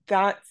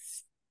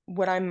that's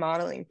what I'm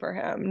modeling for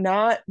him.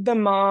 Not the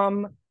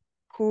mom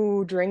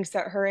who drinks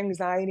at her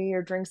anxiety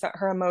or drinks at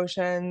her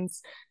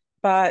emotions,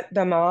 but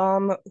the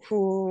mom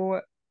who,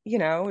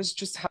 is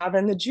just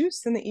having the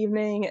juice in the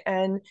evening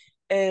and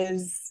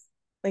is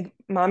like,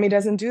 mommy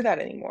doesn't do that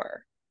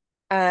anymore.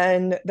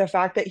 And the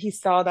fact that he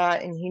saw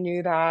that and he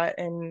knew that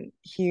and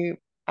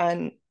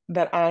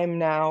that I'm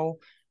now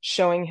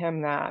showing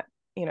him that,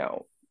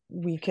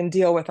 we can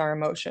deal with our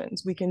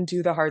emotions. We can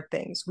do the hard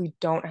things. We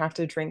don't have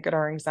to drink at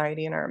our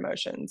anxiety and our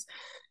emotions.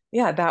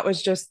 Yeah, that was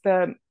just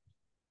the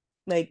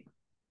like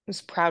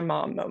this proud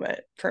mom moment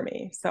for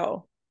me.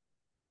 So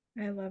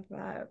I love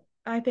that.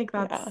 I think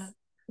yeah. that's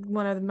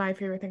one of my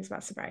favorite things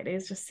about sobriety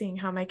is just seeing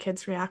how my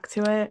kids react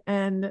to it.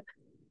 And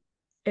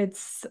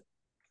it's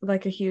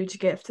like a huge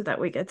gift that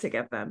we get to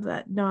give them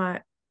that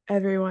not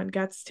everyone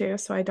gets to.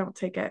 So I don't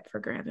take it for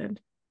granted.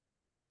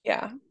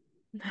 Yeah,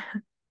 it's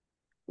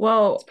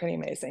Well, pretty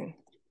amazing.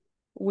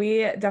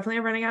 we definitely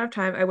are running out of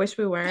time. I wish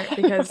we weren't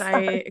because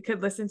I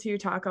could listen to you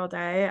talk all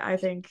day. I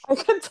think I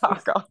could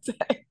talk all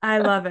day. I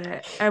love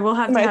it. I will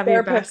have to My have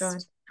you back on.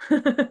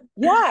 therapist,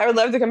 yeah, I would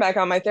love to come back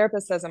on. My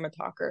therapist says I'm a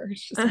talker.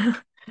 She's like,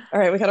 "All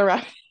right, we gotta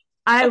wrap."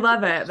 I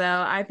love it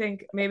though. I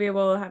think maybe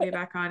we'll have you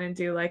back on and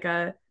do like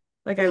I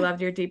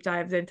loved your deep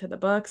dives into the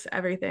books,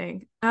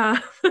 everything.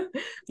 Yes,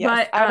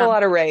 But I have a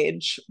lot of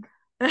rage.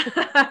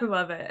 I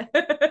love it.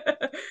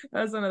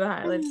 That was one of the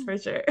highlights for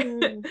sure.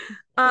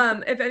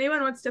 If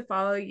anyone wants to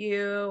follow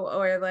you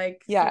or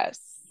like see Yes.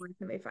 where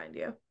can they find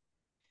you?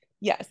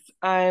 Yes.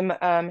 I'm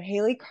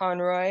Hailey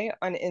Conroy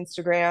on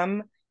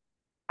Instagram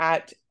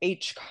at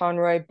H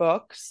Conroy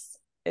Books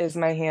is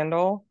my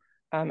handle.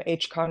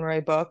 H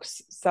Conroy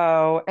Books.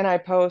 So, and I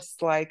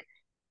post like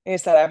I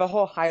said, I have a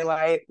whole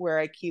highlight where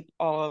I keep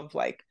all of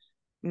like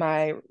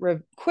my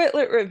quit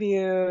lit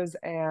reviews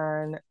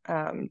and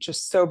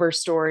just sober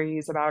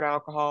stories about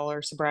alcohol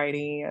or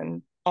sobriety,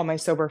 and all my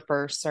sober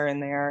firsts are in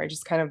there. I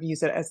just kind of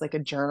use it as like a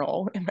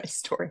journal in my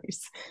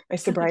stories, my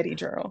sobriety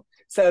journal.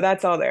 So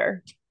that's all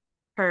there.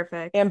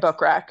 Perfect. And book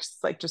recs,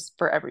 like just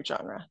for every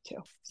genre too.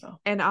 So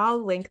And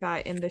I'll link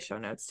that in the show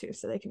notes too,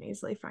 so they can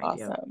easily find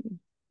you. awesome.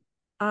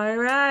 All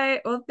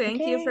right. Well, thank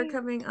you for Okay.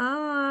 coming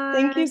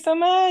Thank you on. so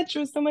much. It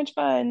was so much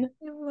fun.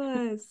 It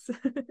was.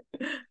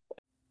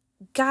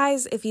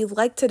 Guys, if you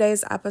liked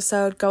today's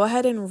episode, go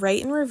ahead and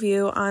rate and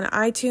review on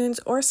iTunes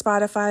or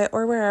Spotify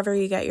or wherever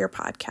you get your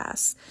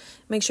podcasts.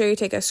 Make sure you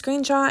take a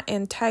screenshot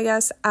and tag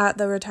us at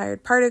The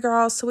Retired Party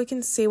Girl so we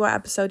can see what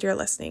episode you're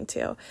listening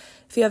to.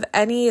 If you have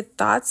any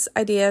thoughts,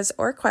 ideas,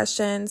 or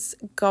questions,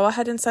 go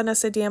ahead and send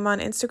us a DM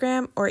on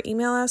Instagram or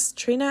email us,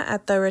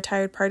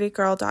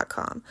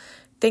 Trina@theretiredpartygirl.com.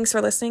 Thanks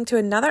for listening to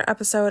another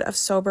episode of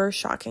Sober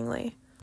Shockingly.